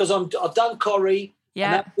 Now, because I've done Corrie,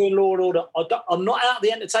 and I'm doing Law and Order, I'm not out of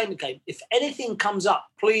the entertainment game. If anything comes up,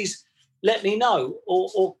 please let me know,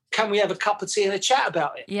 or can we have a cup of tea and a chat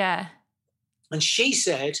about it? Yeah. And she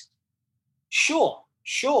said, sure,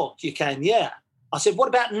 you can, yeah. I said, what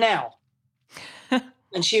about now?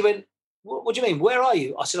 And she went, what do you mean? Where are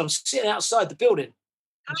you? I said, I'm sitting outside the building.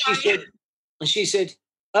 And she said,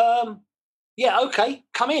 yeah, okay,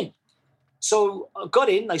 come in. So I got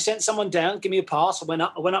in. They sent someone down, give me a pass. I went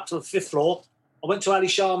up to the 5th floor. I went to Ali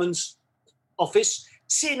Sharman's office.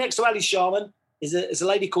 Sitting next to Ali Sharman is a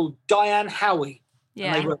lady called Diane Howie.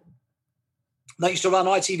 Yeah. And they used to run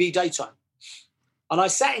ITV Daytime. And I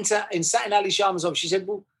sat in Ali Sharman's office. She said,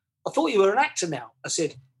 well, I thought you were an actor now. I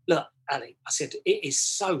said, look, Ali, I said, it is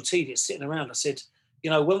so tedious sitting around. I said,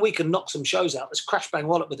 when we can knock some shows out, let's crash bang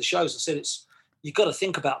wallop with the shows. I said, you've got to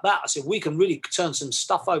think about that. I said, we can really turn some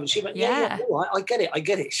stuff over. And she went, yeah, all right, I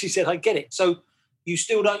get it. She said, I get it. So you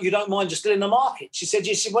don't mind just still in the market? She said,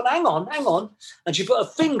 well, hang on. And she put a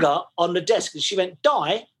finger on the desk and she went,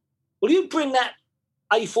 Di, will you bring that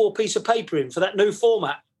A4 piece of paper in for that new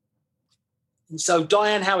format? And so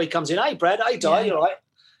Diane Howie comes in, hey, Brad, hey, Di, you all right?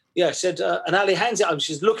 Yeah, I said, and Ali hands it over.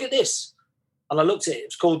 She says, look at this. And I looked at it.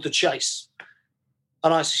 It's called The Chase.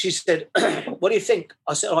 And she said, what do you think?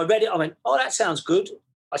 I said, I read it. I went, oh, that sounds good.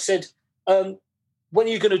 I said, when are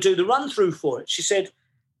you going to do the run-through for it? She said,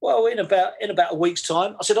 well, in about a week's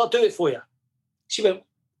time. I said, I'll do it for you. She went,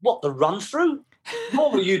 what, the run-through?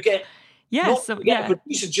 Normally you get a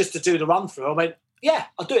producer just to do the run-through. I went, yeah,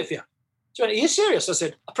 I'll do it for you. She went, are you serious? I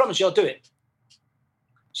said, I promise you I'll do it.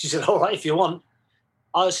 She said, all right, if you want.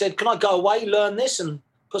 I said, can I go away, learn this and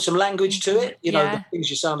put some language to it? The things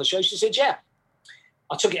you say on the show. She said, yeah.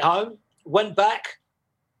 I took it home, went back.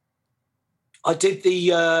 We did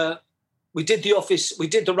the office. We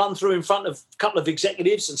did the run through in front of a couple of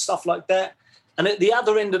executives and stuff like that. And at the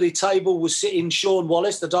other end of the table was sitting Sean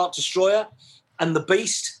Wallace, the Dark Destroyer, and the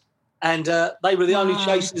Beast. And they were the only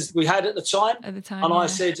chasers we had at the time. And I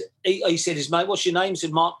said, he said, his mate, what's your name? He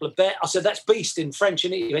said, Mark Lebet. I said, that's Beast in French,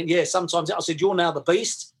 isn't it? He went, yeah, sometimes. I said, you're now the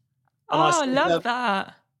Beast. And I love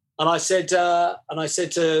that. And I said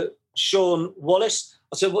to Sean Wallace,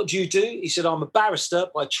 I said, what do you do? He said, I'm a barrister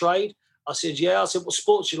by trade. I said, yeah. I said, what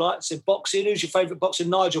sports you like? I said, boxing. Who's your favourite boxer?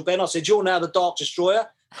 Nigel Benn. I said, you're now the Dark Destroyer,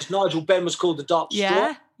 because Nigel Benn was called the Dark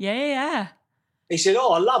Destroyer. Yeah. He said,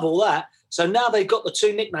 oh, I love all that. So now they got the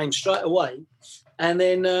two nicknames straight away. And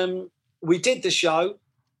then we did the show,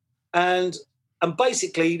 and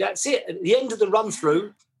basically that's it. At the end of the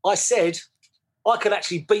run-through, I said, I could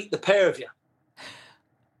actually beat the pair of you.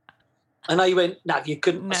 And he went, no, you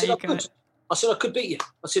couldn't. No, I said, I could. I said, I could beat you.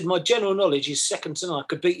 I said, my general knowledge is second to none. I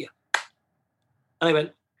could beat you. And he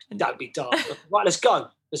went, don't be daft. Right, let's go.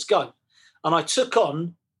 And I took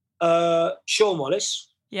on Sean Wallace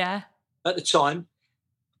at the time.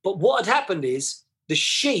 But what had happened is the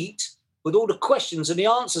sheet with all the questions and the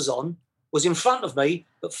answers on was in front of me,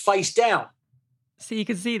 but face down. So you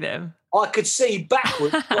could see them? I could see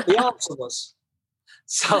backwards what the answer was.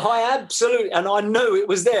 So I knew it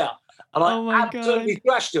was there. And I absolutely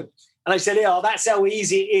thrashed them. And I said, yeah, that's how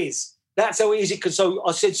easy it is. That's how easy. Because so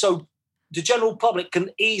I said, so the general public can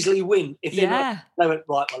easily win. If they're not, they went,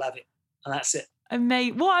 right, we'll have it. And that's it. And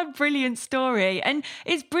mate, what a brilliant story. And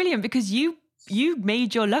it's brilliant because you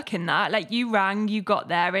made your luck in that. Like you rang, you got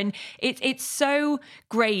there. And it's so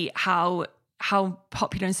great how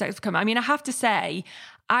popular and successful become. I mean, I have to say,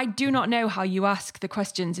 I do not know how you ask the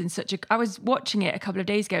questions in such a... I was watching it a couple of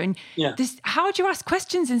days ago and how do you ask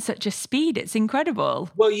questions in such a speed? It's incredible.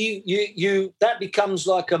 Well, you that becomes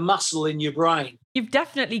like a muscle in your brain. You've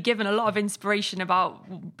definitely given a lot of inspiration about,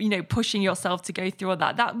 pushing yourself to go through all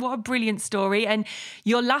that. What a brilliant story. And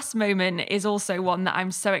your last moment is also one that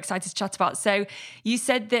I'm so excited to chat about. So you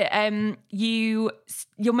said that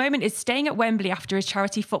your moment is staying at Wembley after a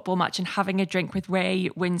charity football match and having a drink with Ray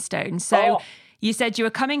Winstone. So... You said you were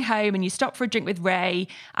coming home and you stopped for a drink with Ray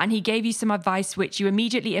and he gave you some advice which you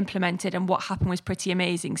immediately implemented, and what happened was pretty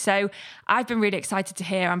amazing. So I've been really excited to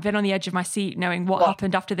hear. I've been on the edge of my seat knowing what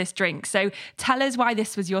happened after this drink. So tell us why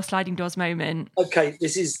this was your sliding doors moment. Okay,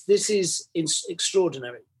 this is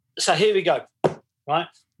extraordinary. So here we go, right?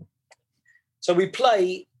 So we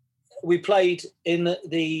played in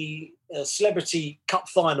the Celebrity Cup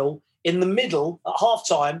final in the middle at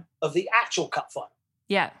half-time of the actual cup final.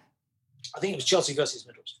 Yeah. I think it was Chelsea versus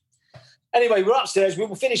Middlesbrough. Anyway, we're upstairs. We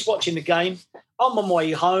will finish watching the game. I'm on my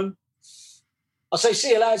way home. I say,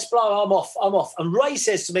 see you lads. Blah, I'm off. And Ray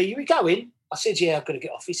says to me, you going? I said, yeah, I've got to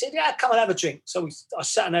get off. He said, yeah, come and have a drink. So I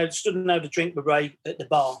stood and had a drink with Ray at the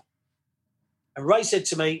bar. And Ray said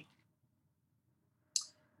to me,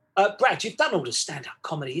 Brad, you've done all the stand-up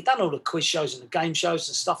comedy. You've done all the quiz shows and the game shows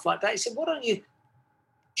and stuff like that. He said, why don't you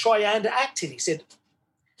try your hand at acting? He said,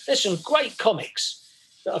 there's some great comics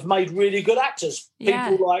that have made really good actors.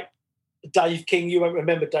 People like Dave King. You won't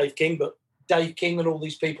remember Dave King, but Dave King and all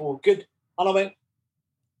these people were good. And I went,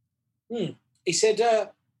 He said,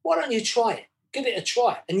 why don't you try it? Give it a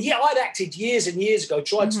try. And yeah, I'd acted years and years ago,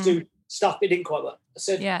 tried to do stuff, but it didn't quite work. I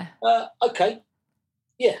said, okay,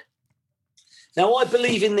 yeah. Now, I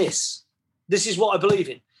believe in this. This is what I believe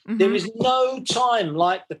in. There is no time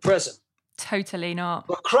like the present. Totally not.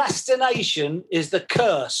 Procrastination is the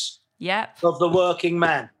curse of the working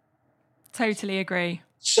man. Totally agree.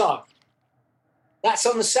 So, that's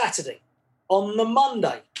on the Saturday. On the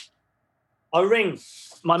Monday, I ring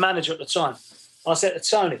my manager at the time. I said to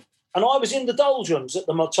Tony, and I was in the doldrums at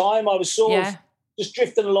the time. I was sort of just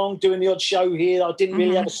drifting along, doing the odd show here. I didn't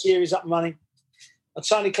really have a series up and running. And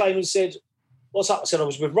Tony came and said, what's up? I said, I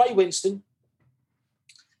was with Ray Winston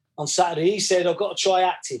on Saturday. He said, I've got to try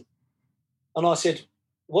acting. And I said,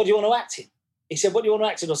 what do you want to act in? He said, what do you want to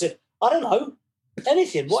act in? I said, I don't know.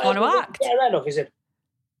 Anything. What want to act? Get around of. He said,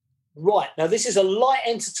 right. Now, this is a light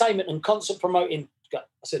entertainment and concert promoting. I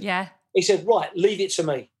said, yeah. He said, right, leave it to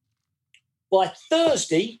me. By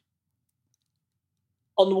Thursday,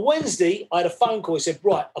 on the Wednesday, I had a phone call. He said,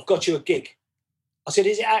 right, I've got you a gig. I said,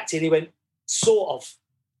 is it acting? He went, sort of.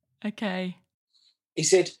 Okay. He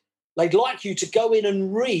said, they'd like you to go in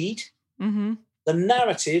and read the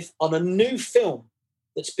narrative on a new film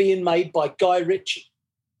that's being made by Guy Ritchie.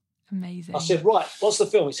 Amazing. I said, right, what's the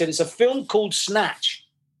film? He said, it's a film called Snatch.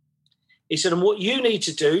 He said, and what you need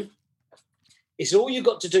to do, he said, all you've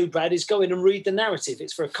got to do, Brad, is go in and read the narrative.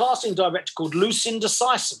 It's for a casting director called Lucinda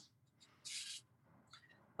Sison.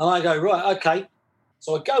 And I go, right, okay.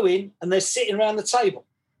 So I go in and they're sitting around the table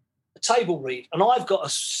read. And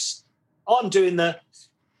I'm doing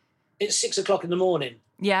it's 6 o'clock in the morning.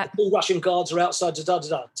 Yeah. The 2 Russian guards are outside,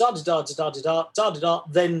 da-da-da.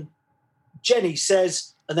 Then Jenny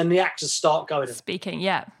says, and then the actors start going. Speaking,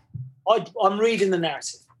 yeah. I'm reading the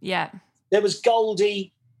narrative. Yeah. There was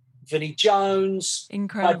Goldie, Vinnie Jones.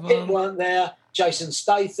 Incredible. Pitt weren't there. Jason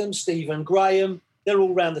Statham, Stephen Graham. They're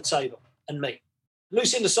all round the table. And me.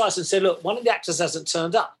 Lucinda Sison said, look, one of the actors hasn't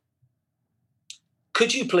turned up.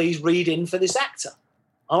 Could you please read in for this actor?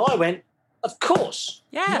 And I went, of course.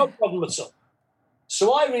 Yeah. No problem at all.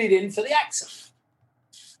 So I read in for the actor.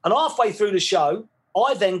 And halfway through the show,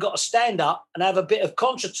 I then got to stand up and have a bit of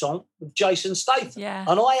contretemps with Jason Statham. Yeah.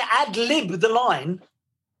 And I ad-libbed the line.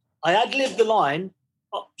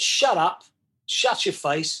 Oh, shut up, shut your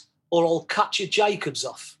face, or I'll cut your Jacobs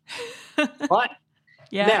off. Right?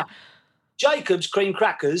 Yeah. Now, Jacobs, cream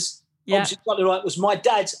crackers, obviously exactly right, was my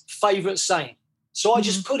dad's favourite saying. So I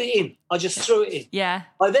just put it in. I just threw it in. Yeah.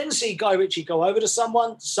 I then see Guy Ritchie go over to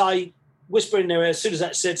someone, say, whisper in their ear as soon as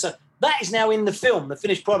that said, so that is now in the film, the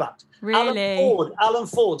finished product. Really? Alan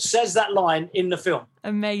Ford says that line in the film.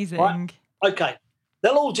 Amazing. Right? Okay.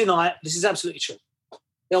 They'll all deny it. This is absolutely true.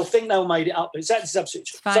 They'll think they'll made it up, but it's absolutely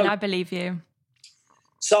true. Fine, I believe you.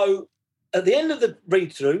 So at the end of the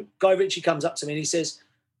read-through, Guy Ritchie comes up to me and he says,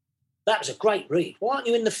 that was a great read. Why aren't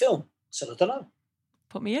you in the film? I said, I don't know.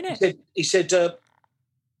 Put me in it. He said,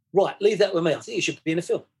 right, leave that with me. I think you should be in the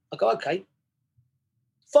film. I go, okay.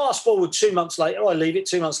 Fast forward 2 months later, I leave it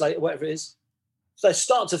 2 months later, whatever it is. So they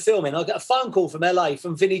start to film it. I get a phone call from LA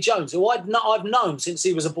from Vinnie Jones, who I've known since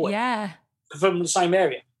he was a boy. Yeah. From the same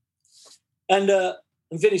area. And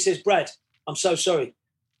Vinnie says, Brad, I'm so sorry.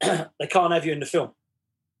 They can't have you in the film.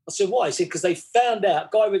 I said, why? He said, because they found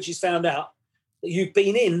out, Guy Ritchie's found out that you've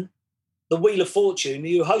been in the Wheel of Fortune,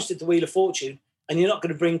 you hosted the Wheel of Fortune, and you're not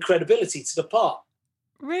going to bring credibility to the part.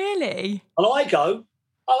 Really? And I go,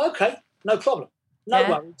 oh, okay, no problem. No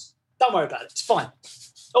worries. Don't worry about it. It's fine.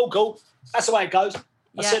 All cool. That's the way it goes.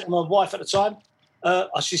 I said to my wife at the time,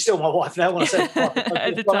 she's still my wife now when I said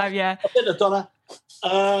at the time, yeah. I said to Donna,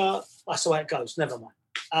 that's the way it goes. Never mind.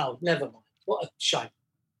 Oh, never mind. What a shame.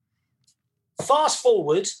 Fast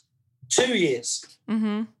forward 2 years.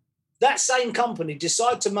 Mm-hmm. That same company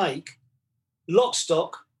decided to make Lock,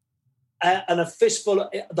 Stock and a Fistful,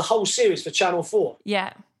 the whole series for Channel 4.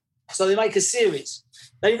 Yeah. So they make a series.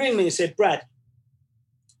 They ring me and said, Brad,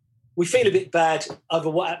 we feel a bit bad over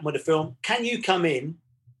what happened with the film. Can you come in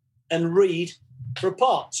and read for a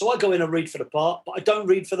part? So I go in and read for the part, but I don't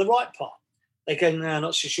read for the right part. They go, no,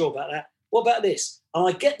 not so sure about that. What about this? And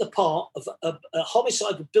I get the part of a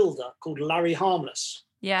homicide builder called Larry Harmless.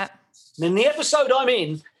 Yeah. And in the episode I'm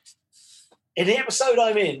in,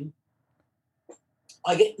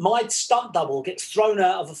 I get my stunt double gets thrown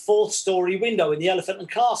out of a 4th-story window in the Elephant and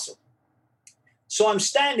Castle. So I'm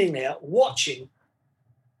standing there watching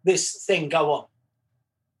this thing go on.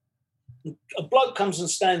 A bloke comes and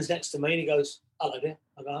stands next to me and he goes, hello there.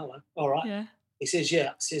 I go, hello. All right. Yeah. He says,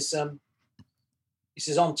 yeah. He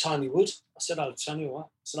says, I'm Tony Wood. I said, oh, Tony, what?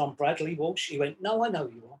 I said, I'm Bradley Walsh. He went, no, I know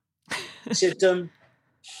you are. He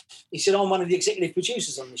said, I'm one of the executive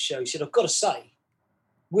producers on this show. He said, I've got to say,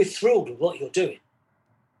 we're thrilled with what you're doing.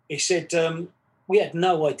 He said, we had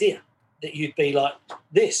no idea that you'd be like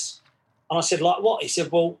this. And I said, like what? He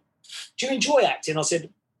said, well, do you enjoy acting? I said,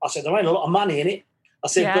 there ain't a lot of money in it. I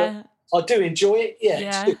said, but I do enjoy it. Yeah.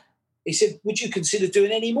 It's good. He said, would you consider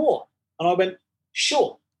doing any more? And I went,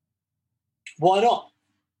 sure. Why not?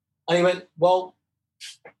 And he went, well,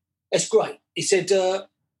 that's great. He said,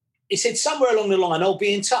 somewhere along the line, I'll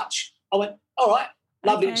be in touch. I went, all right,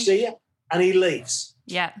 lovely to see you. And he leaves.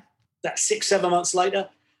 Yeah. That 6-7 months later,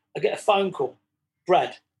 I get a phone call.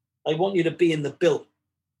 Brad, they want you to be in the bill.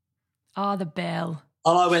 Oh, the bill.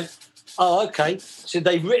 And I went, oh, okay. So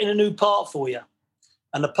they've written a new part for you.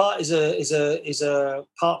 And the part is a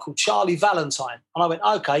part called Charlie Valentine. And I went,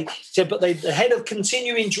 okay. He said, but the head of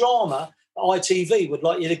continuing drama at ITV would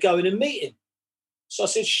like you to go in and meet him. So I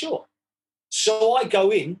said, sure. So I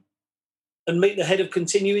go in and meet the head of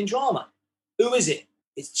continuing drama. Who is it?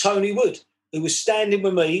 It's Tony Wood, who was standing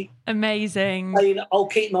with me. Amazing. Saying, I'll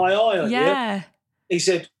keep my eye on you. Yeah. He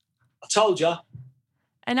said, I told you.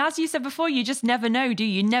 And as you said before, you just never know, do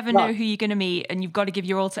you? You never know who you're going to meet, and you've got to give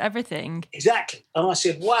your all to everything. Exactly. And I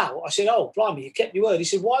said, wow. I said, oh, blimey, you kept your word. He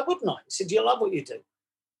said, why wouldn't I? He said, you love what you do.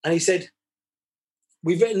 And he said,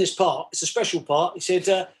 we've written this part. It's a special part. He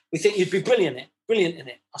said, we think you'd be brilliant in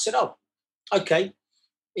it. I said, oh, okay.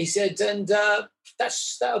 He said, and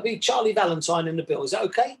that'll be Charlie Valentine in the bill. Is that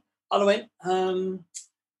okay? And I went,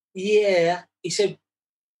 yeah. He said,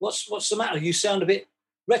 what's the matter? You sound a bit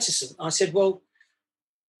reticent. I said, well,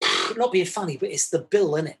 not being funny, but it's the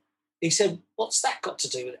bill, isn't it? He said, what's that got to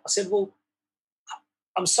do with it? I said, well,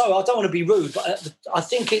 I'm sorry, I don't want to be rude, but I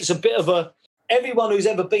think it's a bit of everyone who's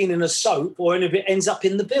ever been in a soap or any of it ends up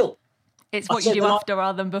in the bill. It's what you do after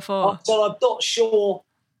rather than before. So I'm not sure.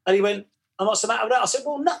 And he went, and what's the matter with that? I said,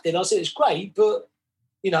 well, nothing. I said, it's great, but,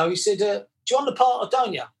 he said, do you want the part or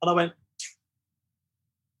don't you? And I went,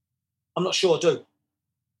 I'm not sure I do.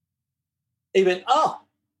 He went, oh,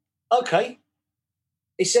 okay.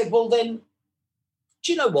 He said, well, then,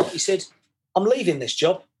 do you know what? He said, I'm leaving this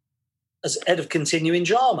job as head of continuing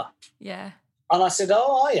drama. Yeah. And I said,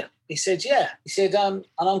 oh, are you? He said, yeah. He said, and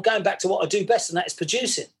I'm going back to what I do best, and that is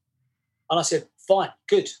producing. And I said, fine,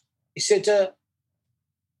 good. He said,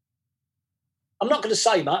 I'm not going to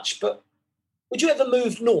say much, but would you ever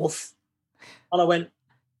move north? And I went,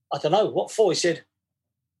 I don't know, what for? He said,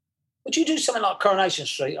 would you do something like Coronation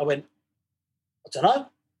Street? I went, I don't know.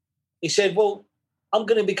 He said, well, I'm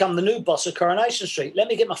going to become the new boss of Coronation Street. Let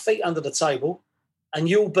me get my feet under the table and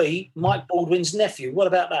you'll be Mike Baldwin's nephew. What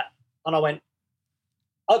about that? And I went,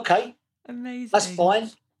 okay. Amazing. That's fine.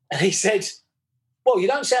 And he said, well, you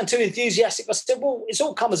don't sound too enthusiastic. I said, well, it's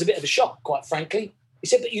all come as a bit of a shock, quite frankly. He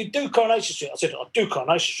said, but you do Coronation Street. I said, I'll do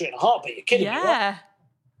Coronation Street in a heartbeat. You're kidding me, right?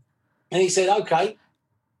 And he said, okay.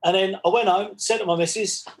 And then I went home, sent to my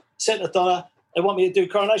missus, sent to Donna, they want me to do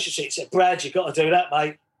Coronation Street. He said, Brad, you've got to do that,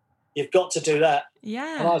 mate. You've got to do that.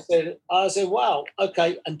 Yeah. And I said, wow,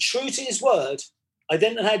 okay. And true to his word, I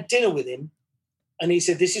then had dinner with him, and he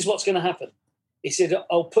said, this is what's going to happen. He said,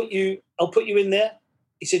 I'll put you in there.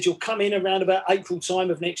 He said, you'll come in around about April time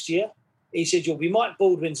of next year. He said, you'll be Mike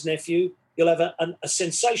Baldwin's nephew. You'll have a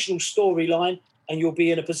sensational storyline, and you'll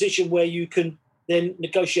be in a position where you can then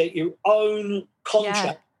negotiate your own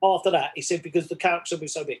contract after that. He said, because the character will be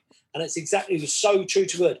so big. And it's exactly, it was so true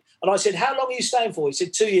to word. And I said, how long are you staying for? He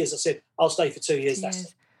said, 2 years. I said, I'll stay for 2 years. That's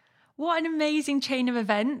it. What an amazing chain of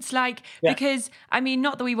events. Because, I mean,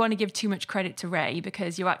 not that we want to give too much credit to Ray,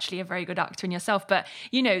 because you're actually a very good actor in yourself, but,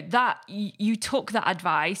 that you took that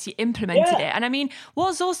advice, you implemented it. And I mean,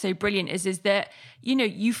 what's also brilliant is that,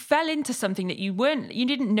 you fell into something that you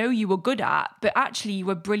didn't know you were good at, but actually you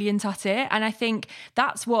were brilliant at it. And I think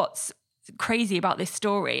that's what's crazy about this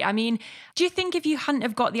story. I mean, do you think if you hadn't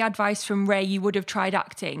have got the advice from Ray, you would have tried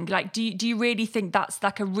acting? Do you really think that's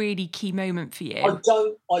like a really key moment for you?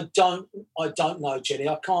 I don't know, Jenny.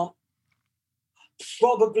 I can't.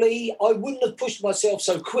 Probably I wouldn't have pushed myself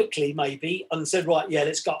so quickly, maybe, and said, right, yeah,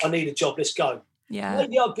 let's go. I need a job. Let's go. Yeah.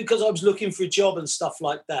 Maybe because I was looking for a job and stuff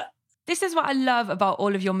like that. This is what I love about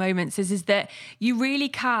all of your moments is that you really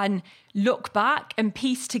can look back and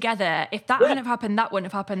piece together. If that hadn't have happened, that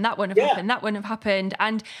wouldn't have happened, that wouldn't have happened, that wouldn't have happened.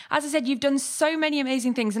 And as I said, you've done so many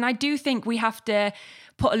amazing things. And I do think we have to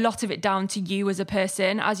put a lot of it down to you as a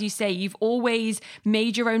person. As you say, you've always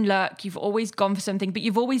made your own luck. You've always gone for something, but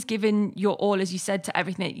you've always given your all, as you said, to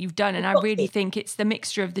everything that you've done. And I really think it's the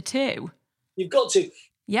mixture of the two. You've got to.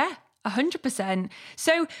 Yeah. 100%.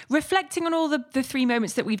 So reflecting on all the three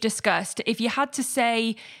moments that we've discussed, if you had to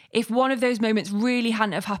say, if one of those moments really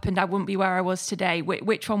hadn't have happened, I wouldn't be where I was today,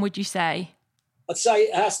 which one would you say? I'd say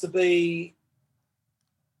it has to be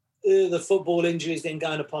the football injuries than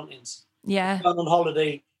going to Pontins. Yeah. Going on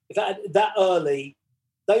holiday. If that early,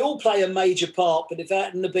 they all play a major part, but if that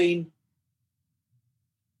hadn't have been,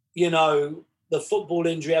 the football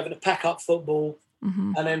injury, having to pack up football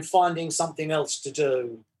and then finding something else to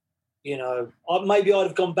do, maybe I'd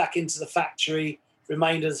have gone back into the factory,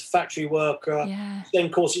 remained as a factory worker. Yeah. Then,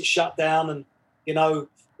 of course, it shut down, and back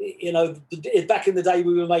in the day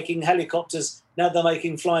we were making helicopters. Now they're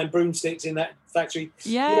making flying broomsticks in that factory.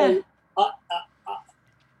 Yeah.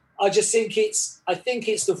 I just think it's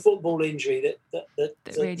the football injury that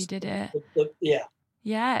really did it. Yeah.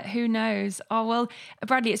 Yeah, who knows? Oh, well,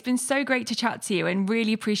 Bradley, it's been so great to chat to you and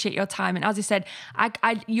really appreciate your time. And as I said,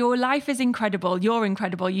 your life is incredible. You're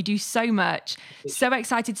incredible. You do so much. So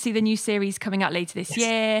excited to see the new series coming out later this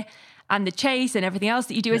year and The Chase and everything else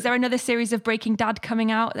that you do. Is there another series of Breaking Dad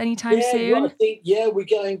coming out anytime soon? Well, I think, we're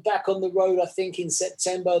going back on the road, I think, in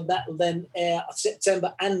September. That'll then air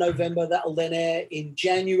September and November. That'll then air in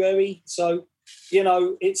January. So,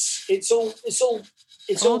 it's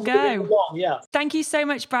all go. Along, yeah. Thank you so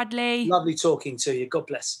much, Bradley. Lovely talking to you. God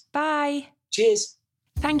bless. Bye. Cheers.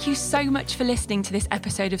 Thank you so much for listening to this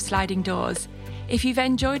episode of Sliding Doors. If you've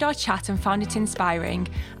enjoyed our chat and found it inspiring,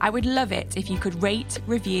 I would love it if you could rate,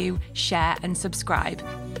 review, share and subscribe.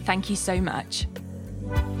 Thank you so much.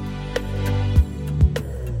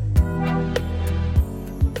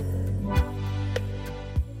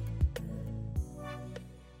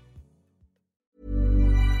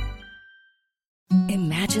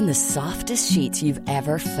 Imagine the softest sheets you've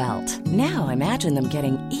ever felt. Now imagine them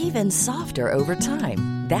getting even softer over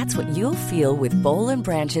time. That's what you'll feel with Boll &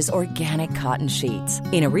 Branch's organic cotton sheets.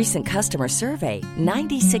 In a recent customer survey,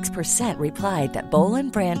 96% replied that Boll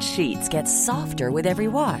 & Branch sheets get softer with every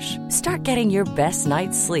wash. Start getting your best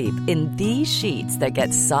night's sleep in these sheets that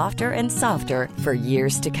get softer and softer for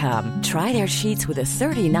years to come. Try their sheets with a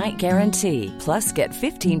 30-night guarantee. Plus, get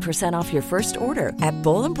 15% off your first order at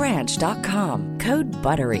bollandbranch.com. Code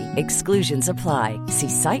BUTTERY. Exclusions apply. See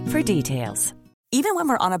site for details. Even when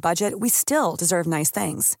we're on a budget, we still deserve nice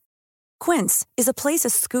things. Quince is a place to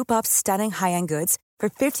scoop up stunning high-end goods for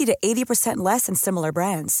 50 to 80% less than similar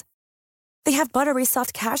brands. They have buttery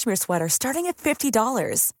soft cashmere sweaters starting at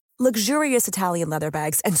 $50, luxurious Italian leather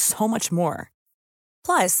bags, and so much more.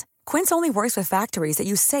 Plus, Quince only works with factories that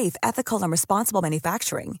use safe, ethical, and responsible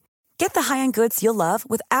manufacturing. Get the high-end goods you'll love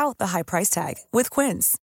without the high price tag with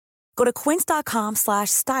Quince. Go to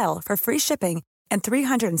quince.com/style for free shipping and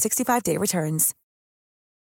 365-day returns.